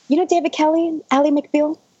 David Kelly, Ally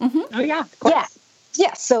McBeal. Mm-hmm. Oh yeah, of course.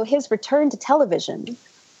 Yeah. So his return to television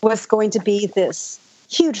was going to be this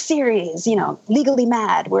huge series, Legally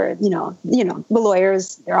Mad, where the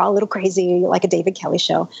lawyers, they're all a little crazy, like a David Kelly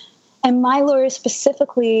show. And my lawyer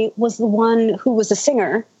specifically was the one who was a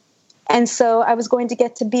singer. And so I was going to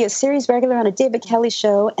get to be a series regular on a David Kelly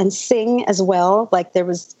show and sing as well. Like, there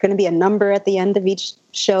was going to be a number at the end of each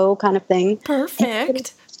show, kind of thing.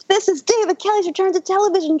 Perfect. This is David Kelly's return to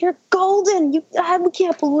television. You're golden. We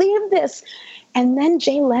can't believe this. And then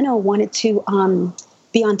Jay Leno wanted to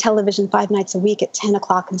be on television 5 nights a week at 10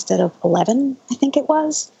 o'clock instead of 11, I think it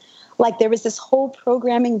was. Like, there was this whole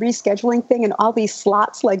programming rescheduling thing, and all these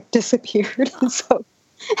slots disappeared. And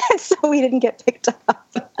so we didn't get picked up.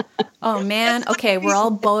 Oh man. Okay. We're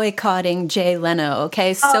all boycotting Jay Leno.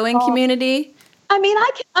 Okay. Sewing community. I mean,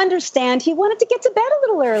 I can understand. He wanted to get to bed a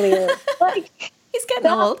little earlier. Like, he's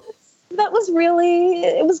getting old. That was really,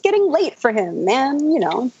 it was getting late for him, man.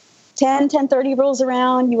 10:30 rolls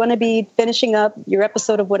around. You want to be finishing up your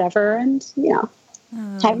episode of whatever, and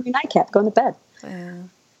having your nightcap, going to bed. Yeah.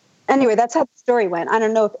 Anyway, that's how the story went. I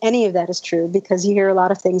don't know if any of that is true, because you hear a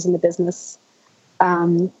lot of things in the business.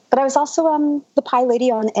 But I was also the pie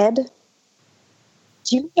lady on Ed.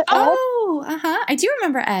 Do you remember Ed? Oh, I do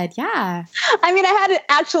remember Ed. Yeah. I mean, I had an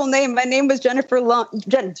actual name. My name was Jennifer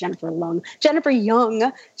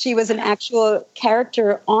Young. She was an actual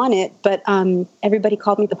character on it, but everybody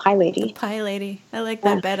called me the pie lady. The pie lady. I like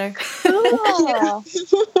that better. Cool.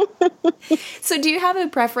 So do you have a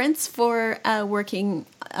preference for working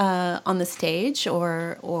on the stage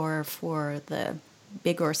or for the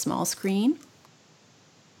big or small screen?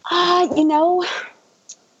 I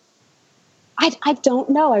don't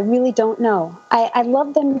know. I really don't know. I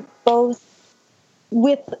love them both.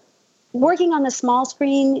 With working on the small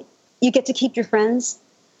screen, you get to keep your friends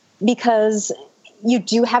because you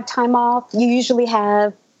do have time off. You usually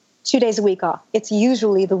have 2 days a week off. It's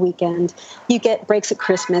usually the weekend. You get breaks at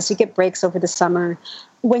Christmas. You get breaks over the summer.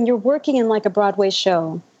 When you're working in like a Broadway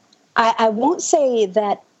show, I won't say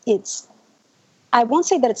that it's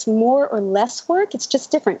more or less work. It's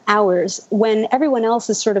just different hours. When everyone else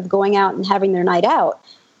is sort of going out and having their night out,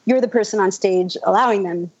 you're the person on stage allowing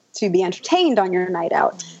them to be entertained on your night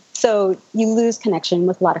out. So you lose connection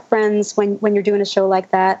with a lot of friends when you're doing a show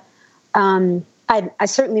like that. I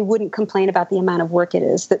certainly wouldn't complain about the amount of work it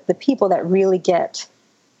is. The people that really get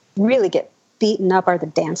beaten up are the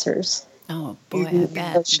dancers. Oh boy, I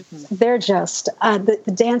bet. They're just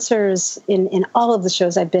the dancers in all of the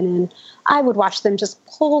shows I've been in. I would watch them just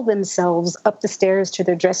pull themselves up the stairs to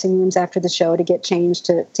their dressing rooms after the show to get changed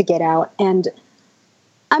to get out. And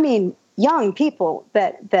I mean, young people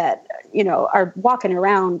that are walking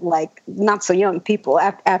around like not so young people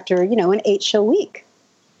after an 8-show week,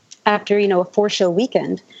 after a 4-show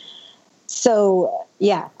weekend. So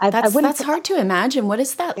yeah, that's hard to imagine. What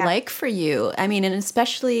is that like for you? I mean, and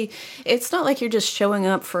especially, it's not like you're just showing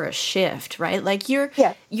up for a shift, right? Like you're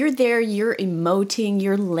there, you're emoting,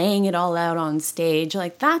 you're laying it all out on stage.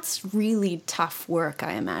 Like that's really tough work,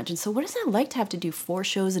 I imagine. So what is that like to have to do 4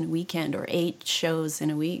 shows in a weekend or 8 shows in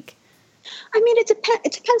a week? I mean, it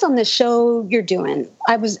depends on the show you're doing.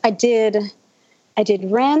 I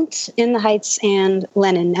did Rent, In the Heights, and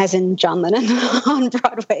Lennon, as in John Lennon, on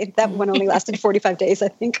Broadway. That one only lasted 45 days, I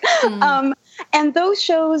think. And those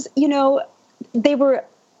shows, they were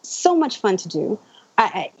so much fun to do.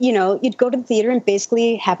 You'd go to the theater and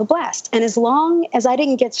basically have a blast. And as long as I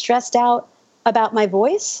didn't get stressed out about my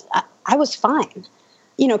voice, I was fine.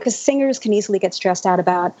 Because singers can easily get stressed out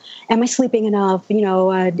about, am I sleeping enough?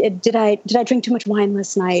 Did I drink too much wine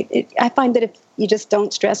last night? I find that if you just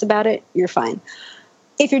don't stress about it, you're fine.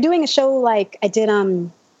 If you're doing a show like I did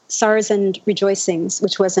Stars and Rejoicings,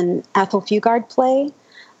 which was an Athol Fugard play.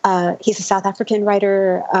 He's a South African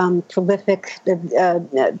writer, prolific.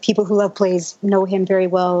 People who love plays know him very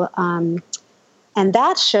well. And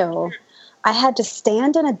that show, I had to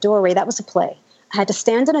stand in a doorway. That was a play. I had to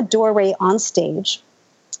stand in a doorway on stage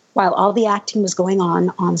while all the acting was going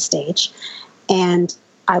on stage. And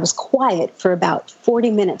I was quiet for about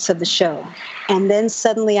 40 minutes of the show. And then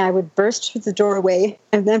suddenly I would burst through the doorway,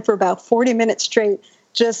 and then for about 40 minutes straight,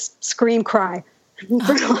 just scream, cry.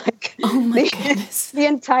 For goodness. The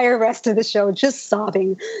entire rest of the show, just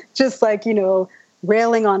sobbing, just like,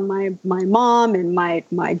 railing on my mom and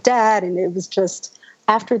my dad. And it was just,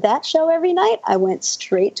 after that show every night, I went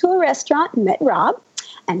straight to a restaurant and met Rob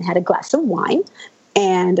and had a glass of wine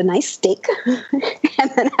and a nice steak.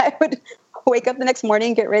 And then I would wake up the next morning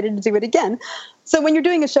and get ready to do it again. So when you're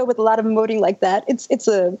doing a show with a lot of emoting like that, it's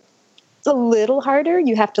a little harder.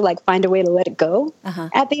 You have to find a way to let it go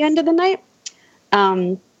at the end of the night.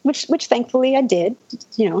 Which thankfully I did,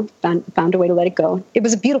 found a way to let it go. It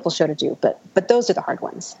was a beautiful show to do, but those are the hard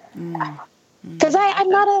ones. Because I'm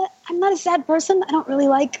not a sad person. I don't really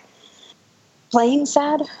like playing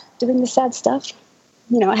sad, doing the sad stuff.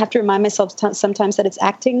 I have to remind myself sometimes that it's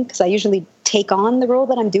acting, because I usually take on the role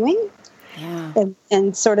that I'm doing. Yeah.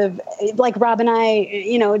 And sort of like Rob and I,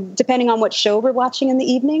 depending on what show we're watching in the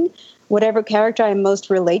evening, whatever character I most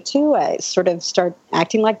relate to, I sort of start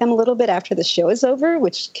acting like them a little bit after the show is over,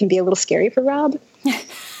 which can be a little scary for Rob.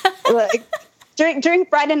 During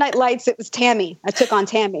Friday Night Lights, it was Tammy. I took on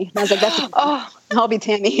Tammy. I was like, I'll be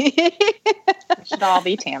Tammy. We should all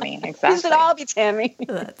be Tammy. Exactly. We should all be Tammy.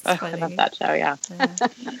 That's I funny. love that show, yeah.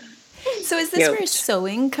 So is this where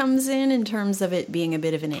sewing comes in terms of it being a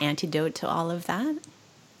bit of an antidote to all of that?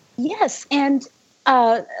 Yes. And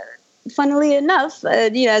funnily enough,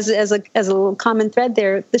 as a little common thread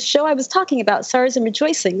there, the show I was talking about, Stars and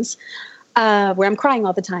Rejoicings, where I'm crying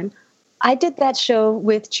all the time, I did that show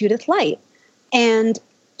with Judith Light. And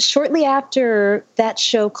shortly after that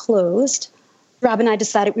show closed, Rob and I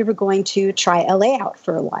decided we were going to try LA out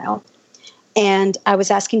for a while. And I was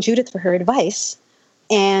asking Judith for her advice.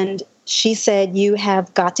 And she said, you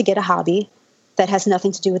have got to get a hobby that has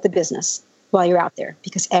nothing to do with the business while you're out there,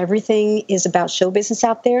 because everything is about show business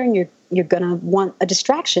out there, and you're going to want a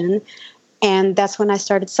distraction. And that's when I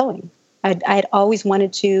started sewing. I'd always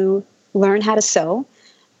wanted to learn how to sew,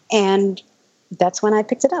 and that's when I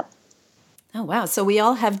picked it up. Oh, wow. So we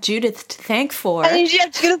all have Judith to thank for. And you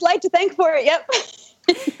have Judith Light to thank for it, yep.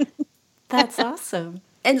 That's awesome.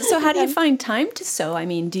 And so how do you find time to sew? I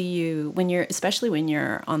mean, especially when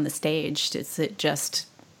you're on the stage, does it just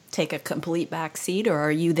take a complete back seat, or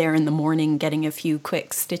are you there in the morning getting a few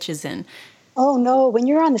quick stitches in? Oh, no. When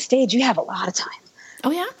you're on the stage, you have a lot of time.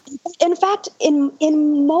 Oh, yeah? In fact,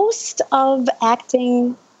 in most of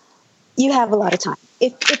acting, you have a lot of time.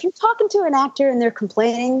 If you're talking to an actor and they're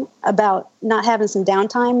complaining about not having some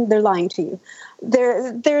downtime, they're lying to you.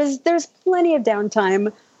 There's plenty of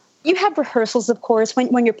downtime. You have rehearsals, of course.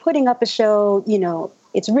 When you're putting up a show,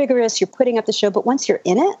 it's rigorous. You're putting up the show, but once you're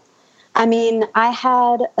in it, I mean, I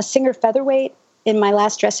had a singer featherweight in my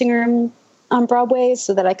last dressing room on Broadway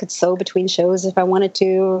so that I could sew between shows if I wanted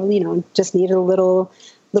to. Just needed a little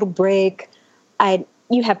break.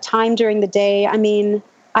 You have time during the day. I mean,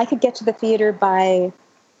 I could get to the theater by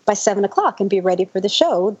 7:00 and be ready for the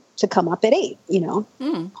show to come up at 8.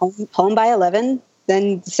 Home by 11.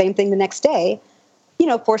 Then the same thing the next day.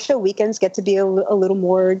 4-show weekends get to be a little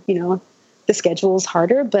more. The schedule's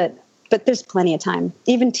harder, but there's plenty of time.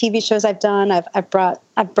 Even TV shows I've done, I've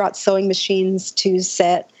brought sewing machines to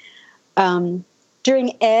set.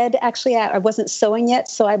 during Ed, actually, I wasn't sewing yet,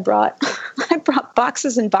 so I brought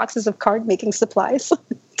boxes and boxes of card making supplies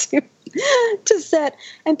to set,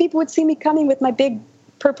 and people would see me coming with my big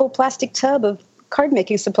purple plastic tub of card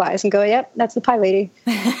making supplies and go, "Yep, that's the pie lady.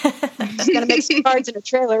 She's gonna make some cards in a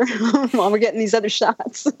trailer while we're getting these other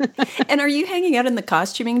shots." And are you hanging out in the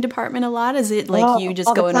costuming department a lot? Is it like you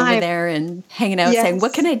just going over there and hanging out saying,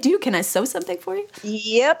 "What can I do? Can I sew something for you?"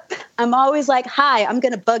 Yep. I'm always like, "Hi, I'm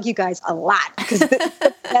going to bug you guys a lot because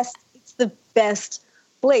it's the best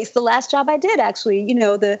place." The last job I did, actually,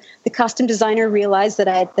 the costume designer realized that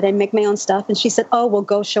I make my own stuff, and she said, "Oh, well,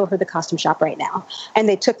 go show her the costume shop right now." And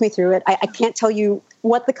they took me through it. I can't tell you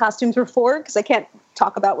what the costumes were for because I can't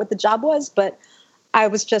talk about what the job was, but I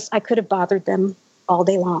could have bothered them all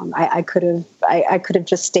day long. I could have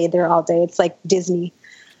just stayed there all day. It's like Disney.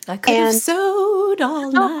 I could have sewed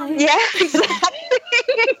all night. Yeah, exactly.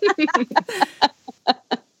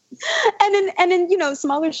 And in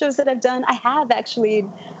smaller shows that I've done, I have actually,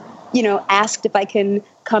 asked if I can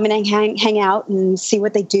come in and hang out and see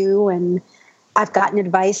what they do. And I've gotten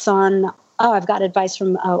advice from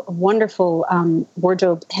a wonderful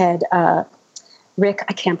wardrobe head, Rick.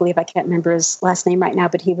 I can't believe I can't remember his last name right now,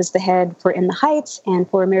 but he was the head for In the Heights and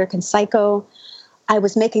for American Psycho. I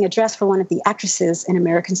was making a dress for one of the actresses in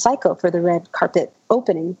American Psycho for the red carpet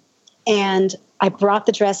opening. And I brought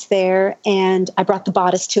the dress there and I brought the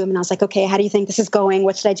bodice to him and I was like, "Okay, how do you think this is going?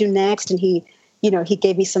 What should I do next?" And he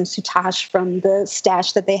gave me some soutache from the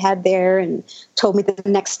stash that they had there and told me the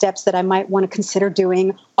next steps that I might want to consider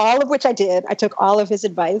doing, all of which I did. I took all of his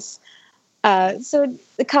advice. So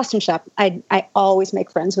the costume shop, I always make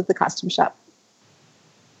friends with the costume shop.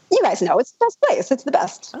 You guys know it's the best place. It's the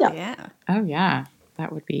best. Oh, yeah. Oh, yeah.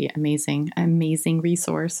 That would be amazing. Amazing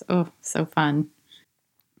resource. Oh, so fun.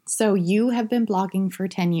 So you have been blogging for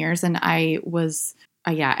 10 years, and I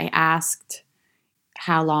asked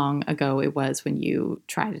how long ago it was when you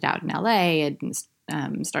tried it out in LA and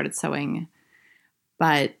started sewing,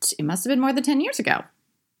 but it must have been more than 10 years ago.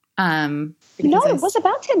 No, it was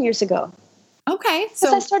about 10 years ago. Okay.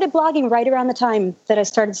 So I started blogging right around the time that I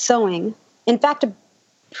started sewing. In fact,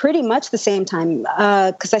 pretty much the same time,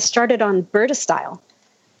 because I started on Burda Style.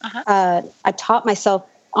 Uh-huh. I taught myself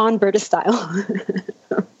on Burda Style.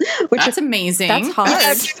 That's amazing. That's hard.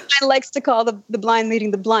 I likes to call the blind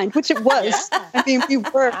leading the blind, which it was. Yeah. I mean, we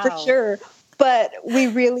were for sure. But we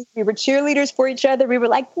were cheerleaders for each other. We were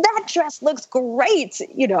like, "That dress looks great,"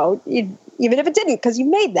 even if it didn't, because you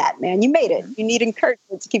made that, man. You made it. You need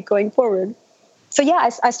encouragement to keep going forward. So yeah,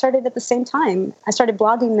 I started at the same time. I started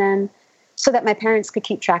blogging then so that my parents could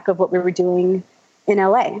keep track of what we were doing in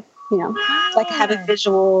LA, so I could have a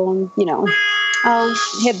visual,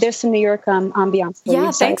 there's some New York ambiance. Yeah,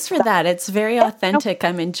 thanks for that. It's very authentic.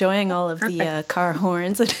 I'm enjoying all of the car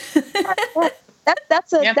horns.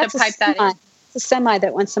 That's a semi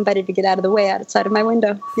that wants somebody to get out of the way outside of my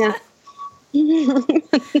window. Yeah.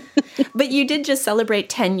 But you did just celebrate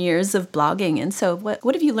 10 years of blogging. And so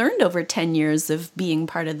what have you learned over 10 years of being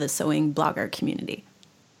part of the sewing blogger community?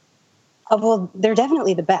 Well, they're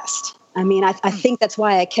definitely the best. I mean, I think that's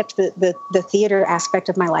why I kept the theater aspect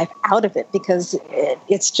of my life out of it, because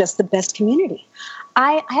it's just the best community.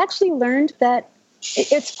 I actually learned that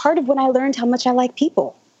it's part of when I learned how much I like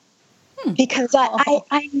people. Because do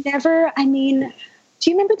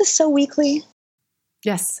you remember the Sew Weekly?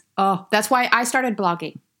 Yes. Oh, that's why I started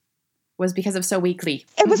blogging, was because of Sew Weekly.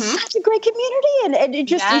 It was such a great community, and you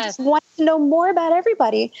just wanted to know more about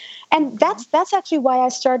everybody. And that's actually why I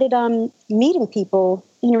started meeting people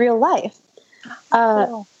in real life.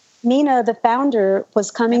 Mina, the founder,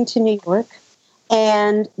 was coming to New York,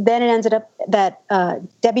 and then it ended up that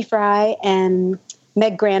Debbie Fry and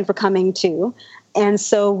Meg Grand were coming too. And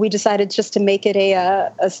so we decided just to make it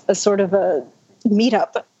a sort of a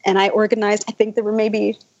meetup. And I organized, I think there were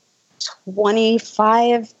maybe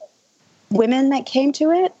 25 women that came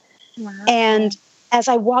to it. Wow. And as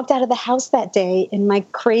I walked out of the house that day in my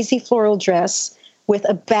crazy floral dress with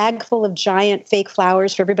a bag full of giant fake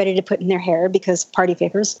flowers for everybody to put in their hair because party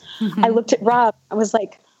favors, I looked at Rob. I was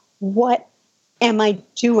like, "What am I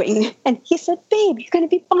doing?" And he said, "Babe, you're going to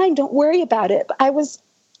be fine. Don't worry about it." But I was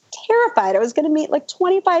terrified. I was going to meet like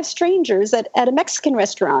 25 strangers at a Mexican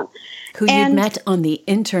restaurant. Who you'd met on the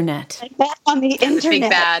internet. I met on the internet. Big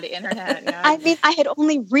bad internet. Yeah. I mean, I had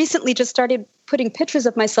only recently just started putting pictures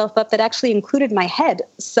of myself up that actually included my head.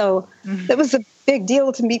 So that was a big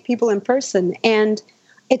deal to meet people in person. And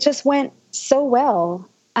it just went so well.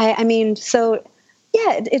 It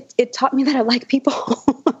taught me that I like people.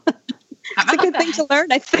 It's a good thing to learn,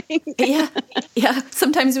 I think. Yeah.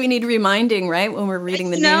 Sometimes we need reminding, right? When we're reading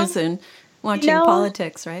the news and watching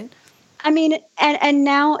politics, right? I mean, and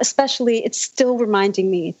now especially, it's still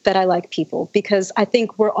reminding me that I like people, because I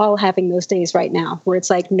think we're all having those days right now where it's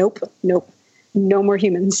like, nope, no more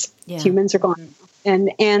humans. Yeah. Humans are gone.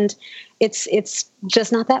 And it's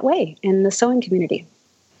just not that way in the sewing community.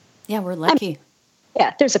 Yeah, we're lucky. I mean,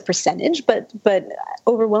 yeah, there's a percentage, but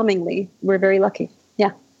overwhelmingly, we're very lucky.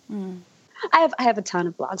 Yeah. Mm. I have a ton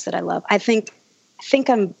of blogs that I love. I think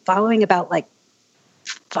I'm following about like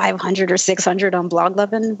 500 or 600 on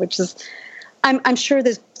Bloglovin, which is, I'm sure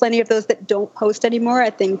there's plenty of those that don't post anymore. I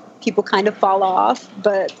think people kind of fall off,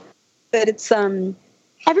 but it's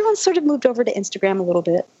everyone's sort of moved over to Instagram a little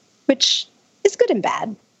bit, which is good and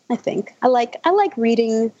bad. I think I like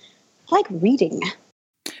reading. I like reading.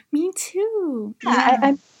 Me too.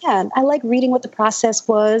 Yeah, I like reading what the process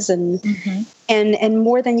was, and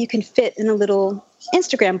more than you can fit in a little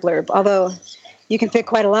Instagram blurb. Although you can fit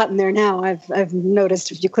quite a lot in there now. I've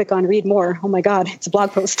noticed if you click on read more, oh my God, it's a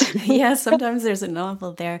blog post. Yeah, sometimes there's a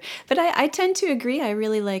novel there. But I tend to agree. I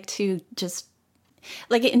really like to just,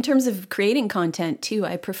 like in terms of creating content too,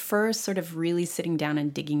 I prefer sort of really sitting down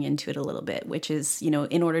and digging into it a little bit, which is,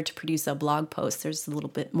 in order to produce a blog post, there's a little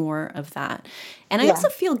bit more of that. And I also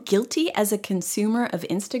feel guilty as a consumer of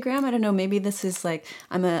Instagram. I don't know, maybe this is like,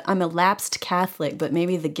 I'm a lapsed Catholic, but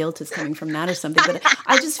maybe the guilt is coming from that or something. But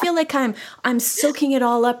I just feel like I'm soaking it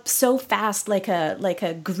all up so fast, like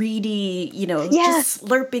a greedy, just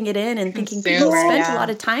slurping it in and thinking people spent a lot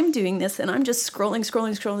of time doing this, and I'm just scrolling.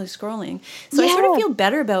 So I sort of feel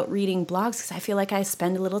better about reading blogs because I feel like I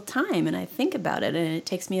spend a little time and I think about it, and it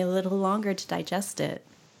takes me a little longer to digest it.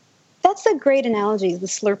 That's a great analogy, the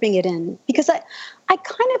slurping it in, because I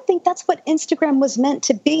kind of think that's what Instagram was meant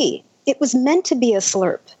to be. It was meant to be a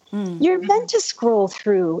slurp. Mm. You're meant to scroll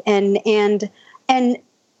through and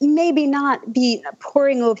maybe not be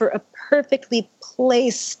poring over a perfectly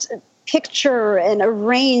placed picture and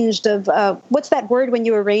arranged of what's that word when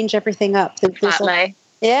you arrange everything up? Flat lay.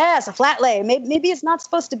 Yes, a flat lay. Maybe it's not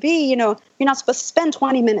supposed to be, you're not supposed to spend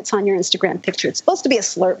 20 minutes on your Instagram picture. It's supposed to be a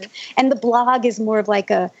slurp. And the blog is more of like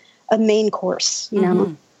a main course,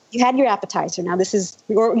 Mm-hmm. You had your appetizer. Now this is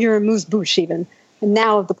your amuse-bouche even. And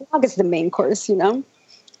now the blog is the main course,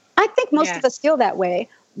 I think most of us feel that way,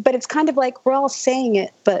 but it's kind of like we're all saying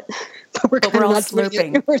it, but we're all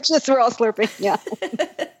slurping. We're all slurping, yeah.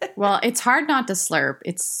 Well, it's hard not to slurp.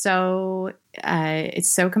 It's so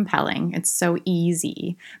compelling. It's so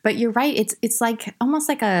easy. But you're right. It's like almost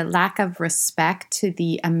like a lack of respect to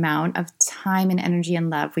the amount of time and energy and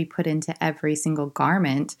love we put into every single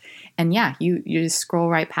garment. And yeah, you just scroll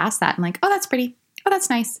right past that and like, oh, that's pretty. Oh, that's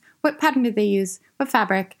nice. What pattern did they use? What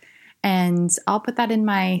fabric? And I'll put that in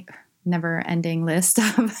my never-ending list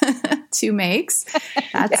of to makes.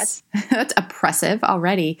 That's oppressive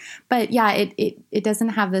already. But yeah, it doesn't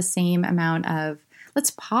have the same amount of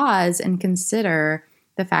let's pause and consider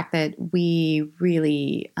the fact that we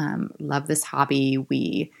really love this hobby.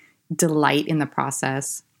 We delight in the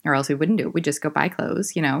process, or else we wouldn't do it. We'd just go buy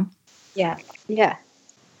clothes, Yeah. Yeah.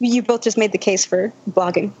 You both just made the case for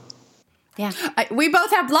blogging. Yeah. We both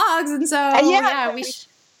have blogs, and so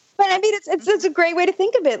But I mean, it's a great way to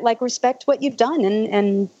think of it. Like, respect what you've done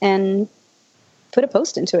and put a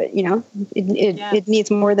post into it. It needs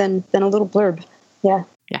more than a little blurb. Yeah.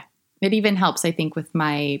 Yeah. It even helps, I think, with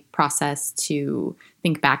my process to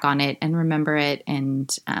think back on it and remember it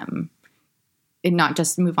and not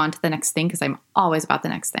just move on to the next thing, because I'm always about the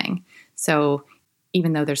next thing. So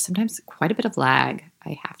even though there's sometimes quite a bit of lag,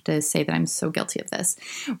 I have to say that I'm so guilty of this,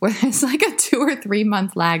 where there's like a 2 or 3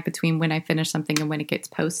 month lag between when I finish something and when it gets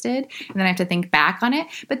posted. And then I have to think back on it.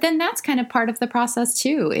 But then that's kind of part of the process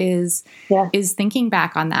too, is thinking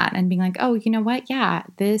back on that and being like, oh, you know what? Yeah,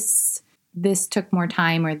 this took more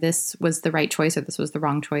time, or this was the right choice, or this was the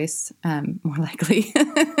wrong choice. More likely.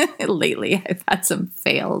 Lately, I've had some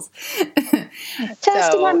fails.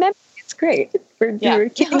 Testing our memory. It's great. We're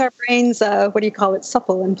keeping our brains,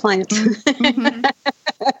 supple and pliant. Mm-hmm.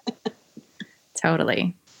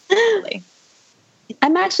 Totally.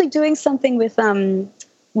 I'm actually doing something with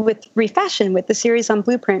Refashion, with the series on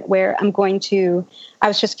Blueprint, where I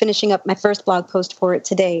was just finishing up my first blog post for it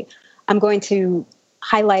today. I'm going to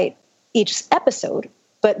highlight each episode,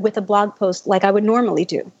 but with a blog post like I would normally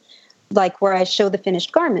do, like where I show the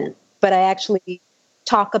finished garment, but I actually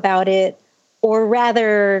talk about it, or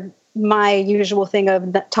rather my usual thing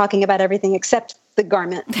of talking about everything except the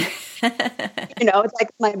garment. It's like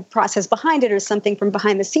my process behind it or something from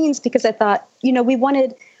behind the scenes, because I thought, we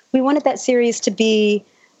wanted that series to be,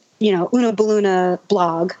 Una Baluna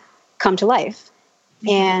blog come to life.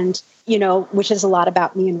 And, which is a lot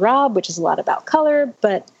about me and Rob, which is a lot about color,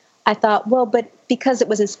 but I thought, well, but because it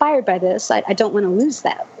was inspired by this, I don't want to lose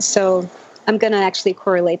that. So I'm going to actually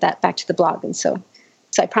correlate that back to the blog. And so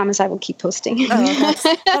I promise I will keep posting. Oh,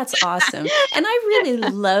 that's awesome. And I really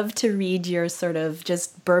love to read your sort of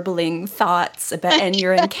just burbling thoughts about and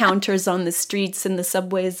your encounters on the streets and the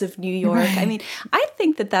subways of New York. Right. I mean, I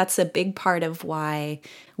think that that's a big part of why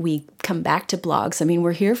we come back to blogs. I mean,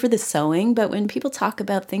 we're here for the sewing, but when people talk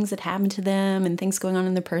about things that happen to them and things going on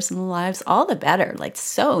in their personal lives, all the better. Like,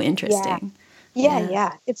 so interesting.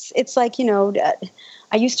 Yeah. It's like,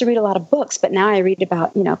 I used to read a lot of books, but now I read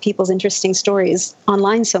about, people's interesting stories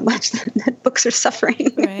online so much that books are suffering.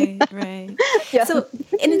 Right. Yeah. So,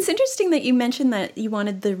 and it's interesting that you mentioned that you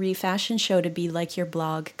wanted the Refashion show to be like your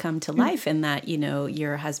blog come to life, and that,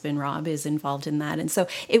 your husband, Rob, is involved in that. And so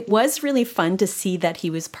it was really fun to see that he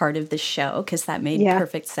was part of the show, because that made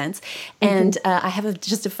perfect sense. And I have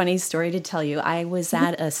just a funny story to tell you. I was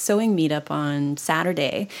at a sewing meetup on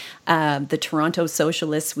Saturday. The Toronto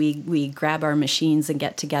Socialists, we grab our machines and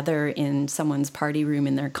get together in someone's party room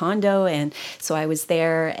in their condo. And so I was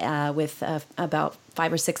there with about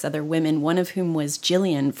 5 or 6 other women, one of whom was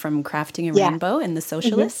Jillian from Crafting a Rainbow and the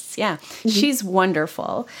Socialists. She's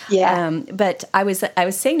wonderful. But I was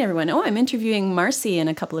saying to everyone, I'm interviewing Marcy in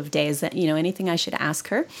a couple of days, anything I should ask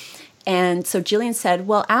her. And so Jillian said,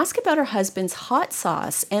 well, ask about her husband's hot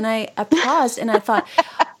sauce. And I paused and I thought,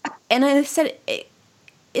 and I said,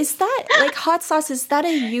 is that, like, hot sauce, is that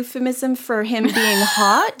a euphemism for him being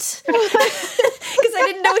hot? Because I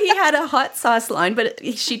didn't know he had a hot sauce line, but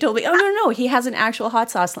she told me, no, he has an actual hot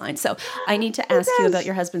sauce line. So I need to ask you about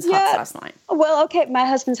your husband's hot sauce line. Well, okay, my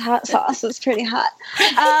husband's hot sauce is pretty hot.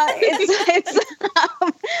 I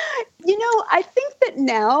think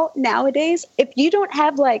that nowadays, if you don't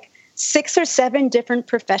have like 6 or 7 different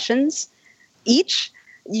professions each,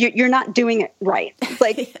 you're not doing it right.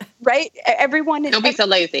 Like, right? Everyone in don't be so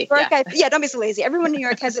lazy. Don't be so lazy. Everyone in New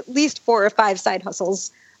York has at least 4 or 5 side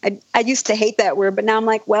hustles. I used to hate that word, but now I'm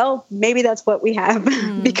like, well, maybe that's what we have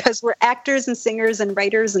because we're actors and singers and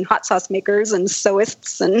writers and hot sauce makers and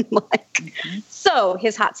sewists and So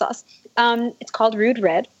his hot sauce, it's called Rude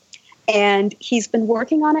Red, and he's been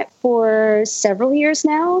working on it for several years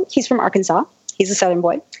now. He's from Arkansas. He's a Southern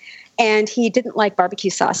boy. And he didn't like barbecue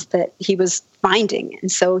sauce that he was finding.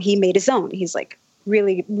 And so he made his own. He's like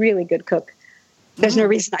really, really good cook. There's no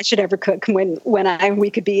reason I should ever cook when we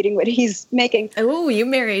could be eating what he's making. Oh, you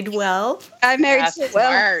married well. I married so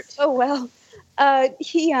well. Oh, well.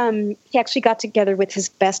 He actually got together with his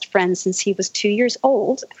best friend since he was 2 years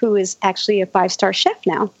old, who is actually a 5-star chef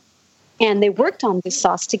now. And they worked on this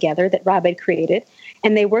sauce together that Rob had created.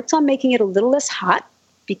 And they worked on making it a little less hot,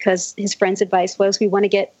 because his friend's advice was, we want to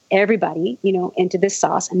get everybody, into this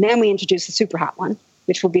sauce. And then we introduce the super hot one,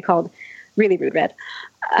 which will be called Really Rude Red,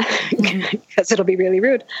 because it'll be really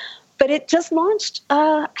rude. But it just launched,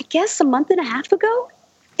 I guess, a month and a half ago.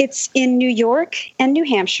 It's in New York and New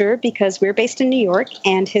Hampshire, because we're based in New York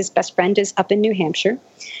and his best friend is up in New Hampshire.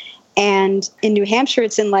 And in New Hampshire,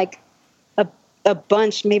 it's in like a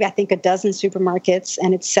bunch, maybe I think a dozen supermarkets,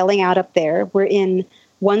 and it's selling out up there. We're in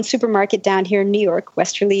one supermarket down here in New York,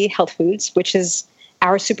 Westerly Health Foods, which is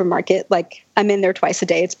our supermarket. Like, I'm in there twice a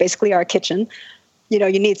day. It's basically our kitchen. You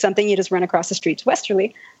need something, you just run across the street to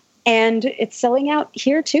Westerly. And it's selling out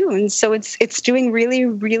here too. And so it's doing really,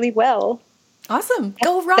 really well. Awesome.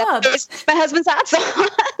 Go, Rob. My husband's hot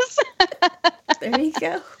sauce. There you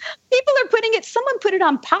go. People are someone put it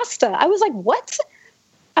on pasta. I was like, what?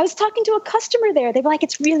 I was talking to a customer there. They were like,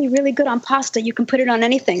 it's really, really good on pasta. You can put it on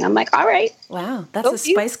anything. I'm like, all right. Wow. That's a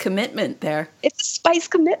spice commitment there. It's a spice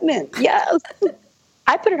commitment. Yeah.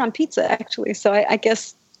 I put it on pizza, actually. So I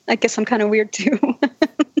guess I'm kind of weird too.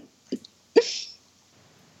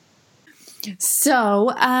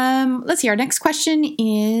 So let's see. Our next question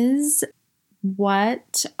is,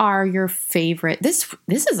 what are your favorite? This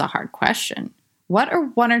is a hard question. What are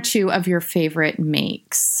 1 or 2 of your favorite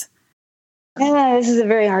makes? Yeah, this is a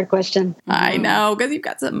very hard question. I know, because you've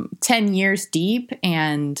got some 10 years deep,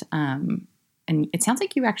 and it sounds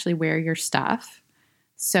like you actually wear your stuff.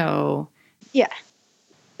 So yeah,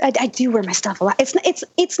 I do wear my stuff a lot.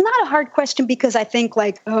 It's not a hard question because I think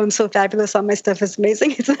like, I'm so fabulous. All my stuff is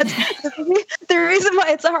amazing. It's not, the reason why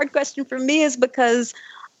it's a hard question for me is because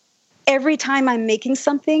every time I'm making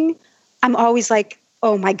something, I'm always like,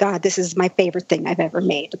 oh my God, this is my favorite thing I've ever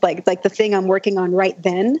made. Like the thing I'm working on right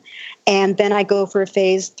then. And then I go through a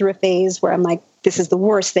phase where I'm like, this is the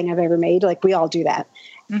worst thing I've ever made. Like, we all do that.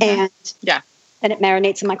 And it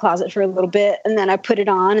marinates in my closet for a little bit, and then I put it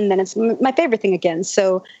on, and then it's my favorite thing again.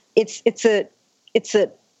 So it's a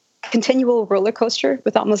continual roller coaster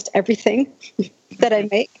with almost everything that I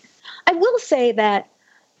make. I will say that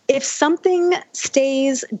if something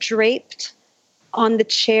stays draped on the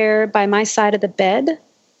chair by my side of the bed,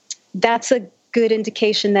 that's a good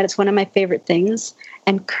indication that it's one of my favorite things.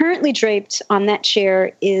 And currently draped on that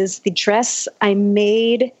chair is the dress I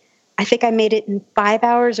made. I think I made it in 5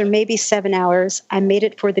 hours or maybe 7 hours. I made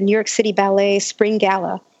it for the New York City Ballet Spring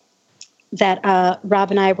Gala that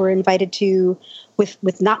Rob and I were invited to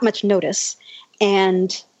with not much notice.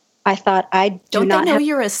 And I thought, Don't they know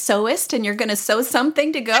you're a sewist and you're going to sew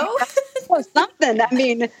something to go? Sew something. I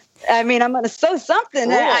mean, I'm going to sew something.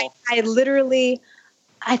 Cool. I literally,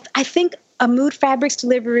 I think a Mood Fabrics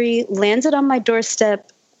delivery landed on my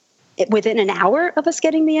doorstep within an hour of us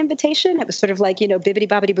getting the invitation. It was sort of like, bibbidi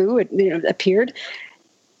bobbidi boo, it appeared.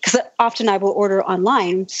 Because often I will order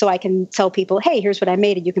online so I can tell people, hey, here's what I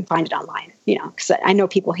made and you can find it online, because I know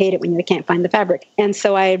people hate it when they can't find the fabric. And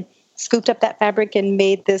so I scooped up that fabric and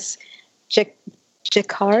made this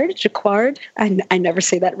jacquard, I never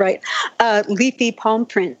say that right, leafy palm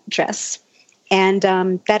print dress. And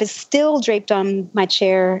that is still draped on my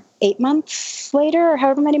chair 8 months later, or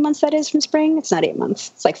however many months that is from spring. It's not 8 months.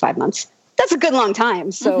 It's like 5 months. That's a good long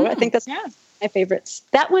time. So I think that's my favorites.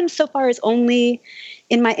 That one so far is only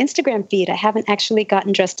in my Instagram feed. I haven't actually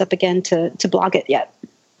gotten dressed up again to blog it yet.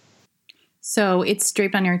 So it's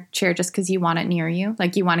draped on your chair just because you want it near you?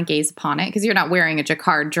 Like you want to gaze upon it? Because you're not wearing a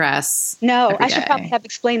jacquard dress. No, I should probably have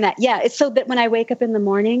explained that. Yeah, it's so that when I wake up in the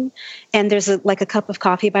morning and there's a cup of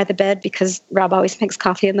coffee by the bed, because Rob always makes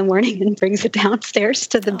coffee in the morning and brings it downstairs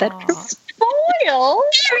to the bedroom. Spoiled.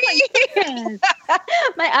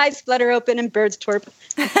 My eyes flutter open and birds twerp.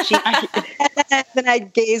 Then I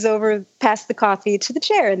gaze over past the coffee to the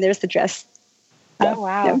chair and there's the dress. Oh,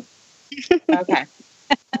 wow. Yeah. Okay.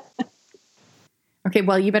 Okay,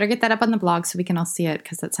 well, you better get that up on the blog so we can all see it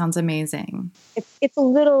because that sounds amazing. It's a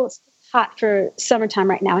little hot for summertime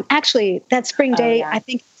right now. And actually, that spring day, I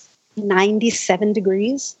think 97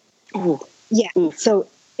 degrees. Ooh. Yeah, so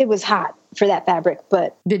it was hot for that fabric.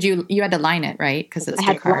 But you had to line it, right? Because it's I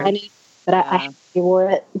had to line it, but I wore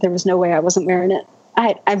it. There was no way I wasn't wearing it.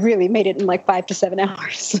 I really made it in like 5 to 7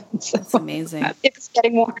 hours. So that's amazing. It's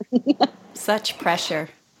getting warm. Such pressure.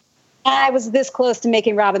 I was this close to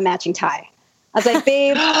making Rob a matching tie. I was like,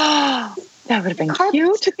 babe, that would have been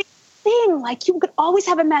cute. Thing. Like, you could always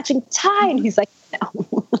have a matching tie. And he's like,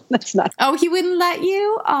 no, that's not. Oh, he wouldn't let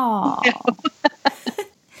you? Oh. No.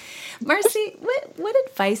 Marcy, what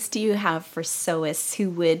advice do you have for sewists who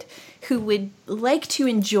would like to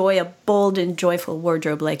enjoy a bold and joyful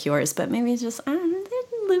wardrobe like yours, but maybe just,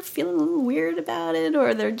 they're feeling a little weird about it,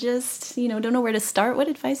 or they're just, don't know where to start? What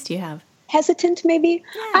advice do you have? Hesitant, maybe?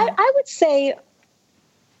 Yeah. I would say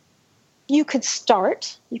you could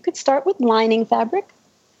start with lining fabric.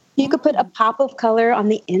 You could put a pop of color on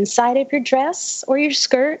the inside of your dress or your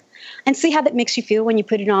skirt and see how that makes you feel when you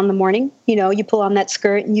put it on in the morning. You pull on that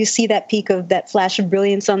skirt and you see that peak of that flash of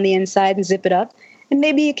brilliance on the inside and zip it up. And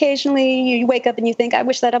maybe occasionally you wake up and you think, I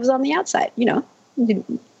wish that I was on the outside. You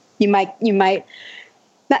might,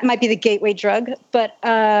 that might be the gateway drug, but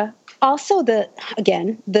also the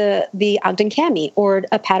Ogden cami or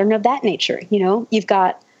a pattern of that nature. You've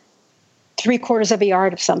got 3/4 of a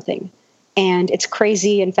yard of something and it's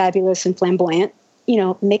crazy and fabulous and flamboyant,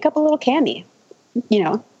 make up a little cami,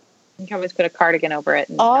 You can always put a cardigan over it.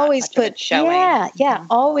 And always put, showing. Yeah.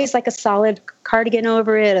 Always like a solid cardigan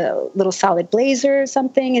over it, a little solid blazer or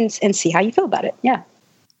something and see how you feel about it. Yeah.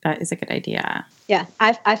 That is a good idea. Yeah.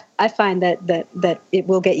 I find that it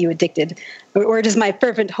will get you addicted, or it is my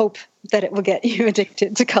fervent hope that it will get you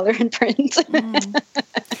addicted to color and print.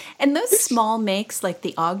 And those small makes like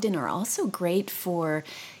the Ogden are also great for,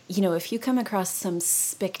 if you come across some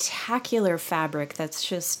spectacular fabric that's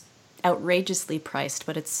just outrageously priced,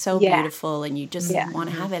 but it's so beautiful and you just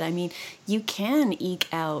want to have it. I mean, you can eke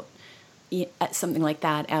out something like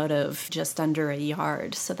that out of just under a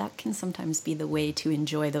yard. So that can sometimes be the way to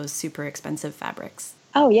enjoy those super expensive fabrics.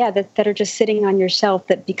 Oh, yeah, that are just sitting on your shelf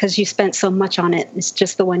that because you spent so much on it, it's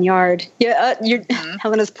just the 1 yard. Yeah,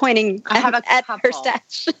 Helena's pointing at her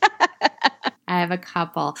stash. I have a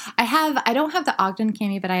couple. I don't have the Ogden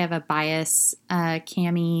cami, but I have a bias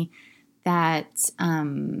cami that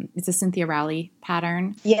it's a Cynthia Rowley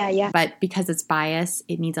pattern. Yeah. But because it's bias,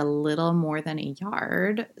 it needs a little more than a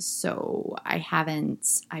yard. So I've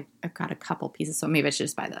got a couple pieces. So maybe I should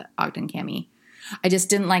just buy the Ogden cami. I just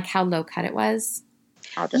didn't like how low cut it was.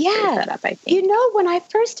 I'll just raise that up, I think. When I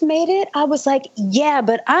first made it, I was like, yeah,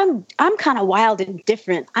 but I'm kind of wild and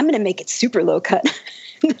different. I'm going to make it super low cut.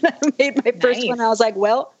 And then I made my first one. I was like,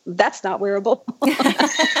 well, that's not wearable.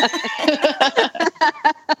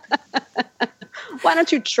 Why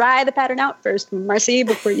don't you try the pattern out first, Marcy,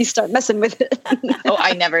 before you start messing with it? Oh,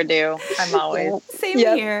 I never do. I'm always Same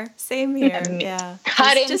here. Yeah.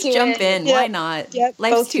 cut Just into jump it. in. Yep. Why not? Yep.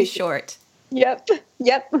 Life's Both too people. short. Yep.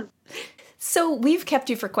 So we've kept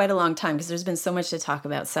you for quite a long time because there's been so much to talk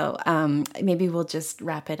about. So maybe we'll just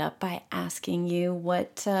wrap it up by asking you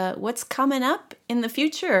what's coming up in the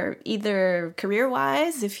future, either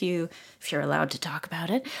career-wise, if you're allowed to talk about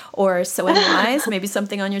it, or sewing-wise, maybe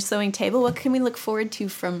something on your sewing table. What can we look forward to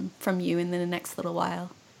from you in the next little while?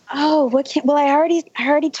 Oh, well, I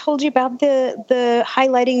already told you about the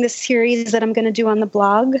highlighting the series that I'm going to do on the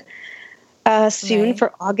blog soon Right.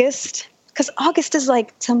 for August. Because August is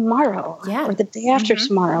like tomorrow or the day after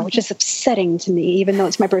tomorrow, which is upsetting to me, even though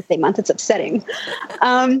it's my birthday month. It's upsetting.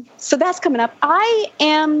 So that's coming up. I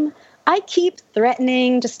keep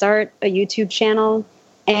threatening to start a YouTube channel,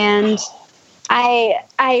 and I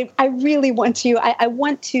really want to. I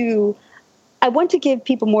want to give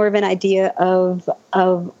people more of an idea of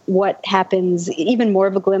what happens, even more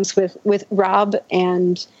of a glimpse with Rob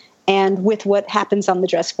and with what happens on the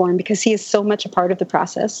dress form, because he is so much a part of the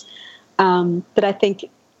process. That I think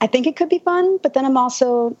it could be fun, but then I'm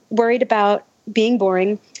also worried about being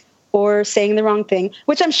boring or saying the wrong thing,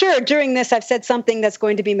 which I'm sure during this I've said something that's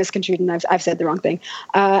going to be misconstrued, and I've said the wrong thing.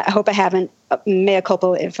 I hope I haven't. Mea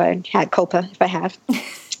culpa if I have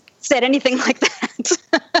said anything like that.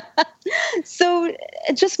 So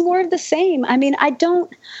just more of the same. I mean, I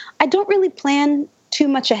don't really plan too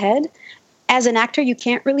much ahead. As an actor, you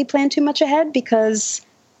can't really plan too much ahead, because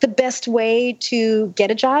the best way to get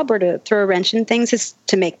a job or to throw a wrench in things is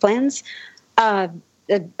to make plans. A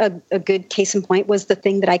good case in point was the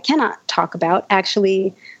thing that I cannot talk about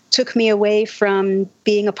actually took me away from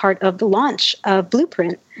being a part of the launch of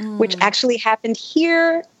Blueprint, which actually happened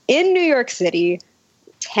here in New York City,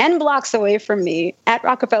 10 blocks away from me at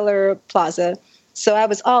Rockefeller Plaza. So I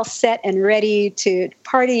was all set and ready to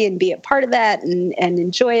party and be a part of that and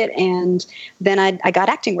enjoy it. And then I got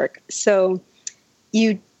acting work. So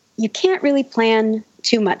you can't really plan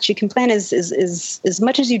too much. You can plan as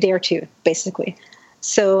much as you dare to, basically.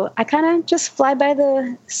 So I kind of just fly by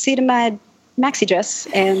the seat of my maxi dress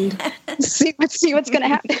and see what's going to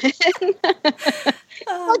happen.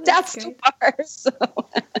 No doubts too far. So,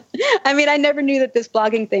 I mean, I never knew that this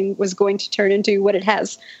blogging thing was going to turn into what it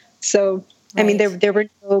has. So, right. I mean, there were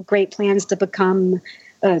no great plans to become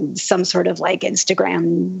some sort of like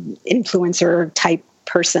Instagram influencer type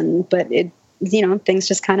person, but things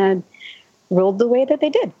just kind of rolled the way that they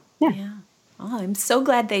did. Yeah. Oh, I'm so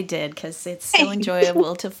glad they did, because it's so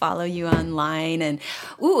enjoyable to follow you online. And,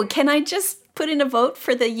 can I just put in a vote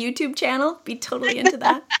for the YouTube channel? Be totally into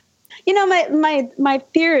that. My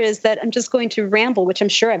fear is that I'm just going to ramble, which I'm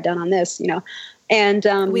sure I've done on this, and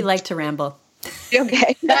we like to ramble.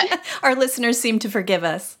 Okay. Our listeners seem to forgive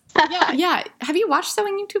us. Yeah. Have you watched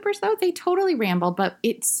sewing YouTubers though? They totally ramble, but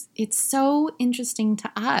it's so interesting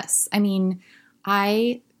to us. I mean,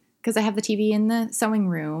 because I have the TV in the sewing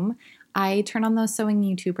room, I turn on those sewing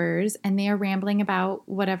YouTubers and they are rambling about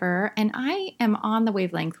whatever, and I am on the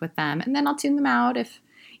wavelength with them, and then I'll tune them out if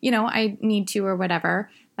I need to or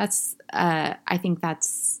whatever. That's I think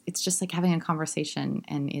it's just like having a conversation,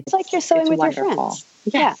 and it's like you're sewing with wonderful. Your friends.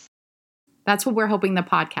 Yeah. That's what we're hoping the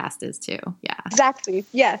podcast is too. Yeah. Exactly.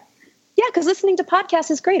 Yeah. Yeah, because listening to podcasts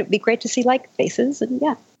is great. It'd be great to see faces, and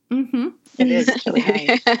yeah. Mm-hmm. It is really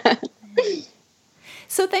nice.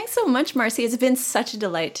 So thanks so much, Marcy. It's been such a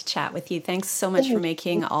delight to chat with you. Thanks so much for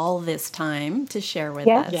making all this time to share with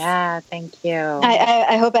us. Yeah, thank you.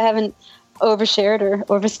 I hope I haven't overshared or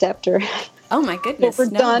overstepped or oh my goodness,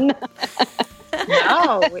 overdone.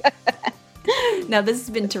 No. No, this has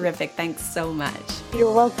been terrific. Thanks so much.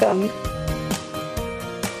 You're welcome.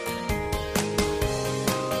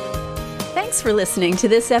 Thanks for listening to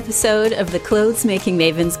this episode of the Clothes Making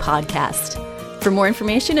Mavens podcast. For more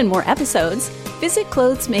information and more episodes, visit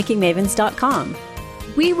clothesmakingmavens.com.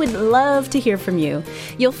 We would love to hear from you.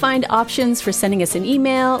 You'll find options for sending us an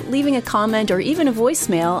email, leaving a comment, or even a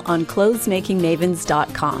voicemail on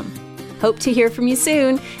clothesmakingmavens.com. Hope to hear from you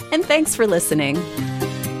soon, and thanks for listening.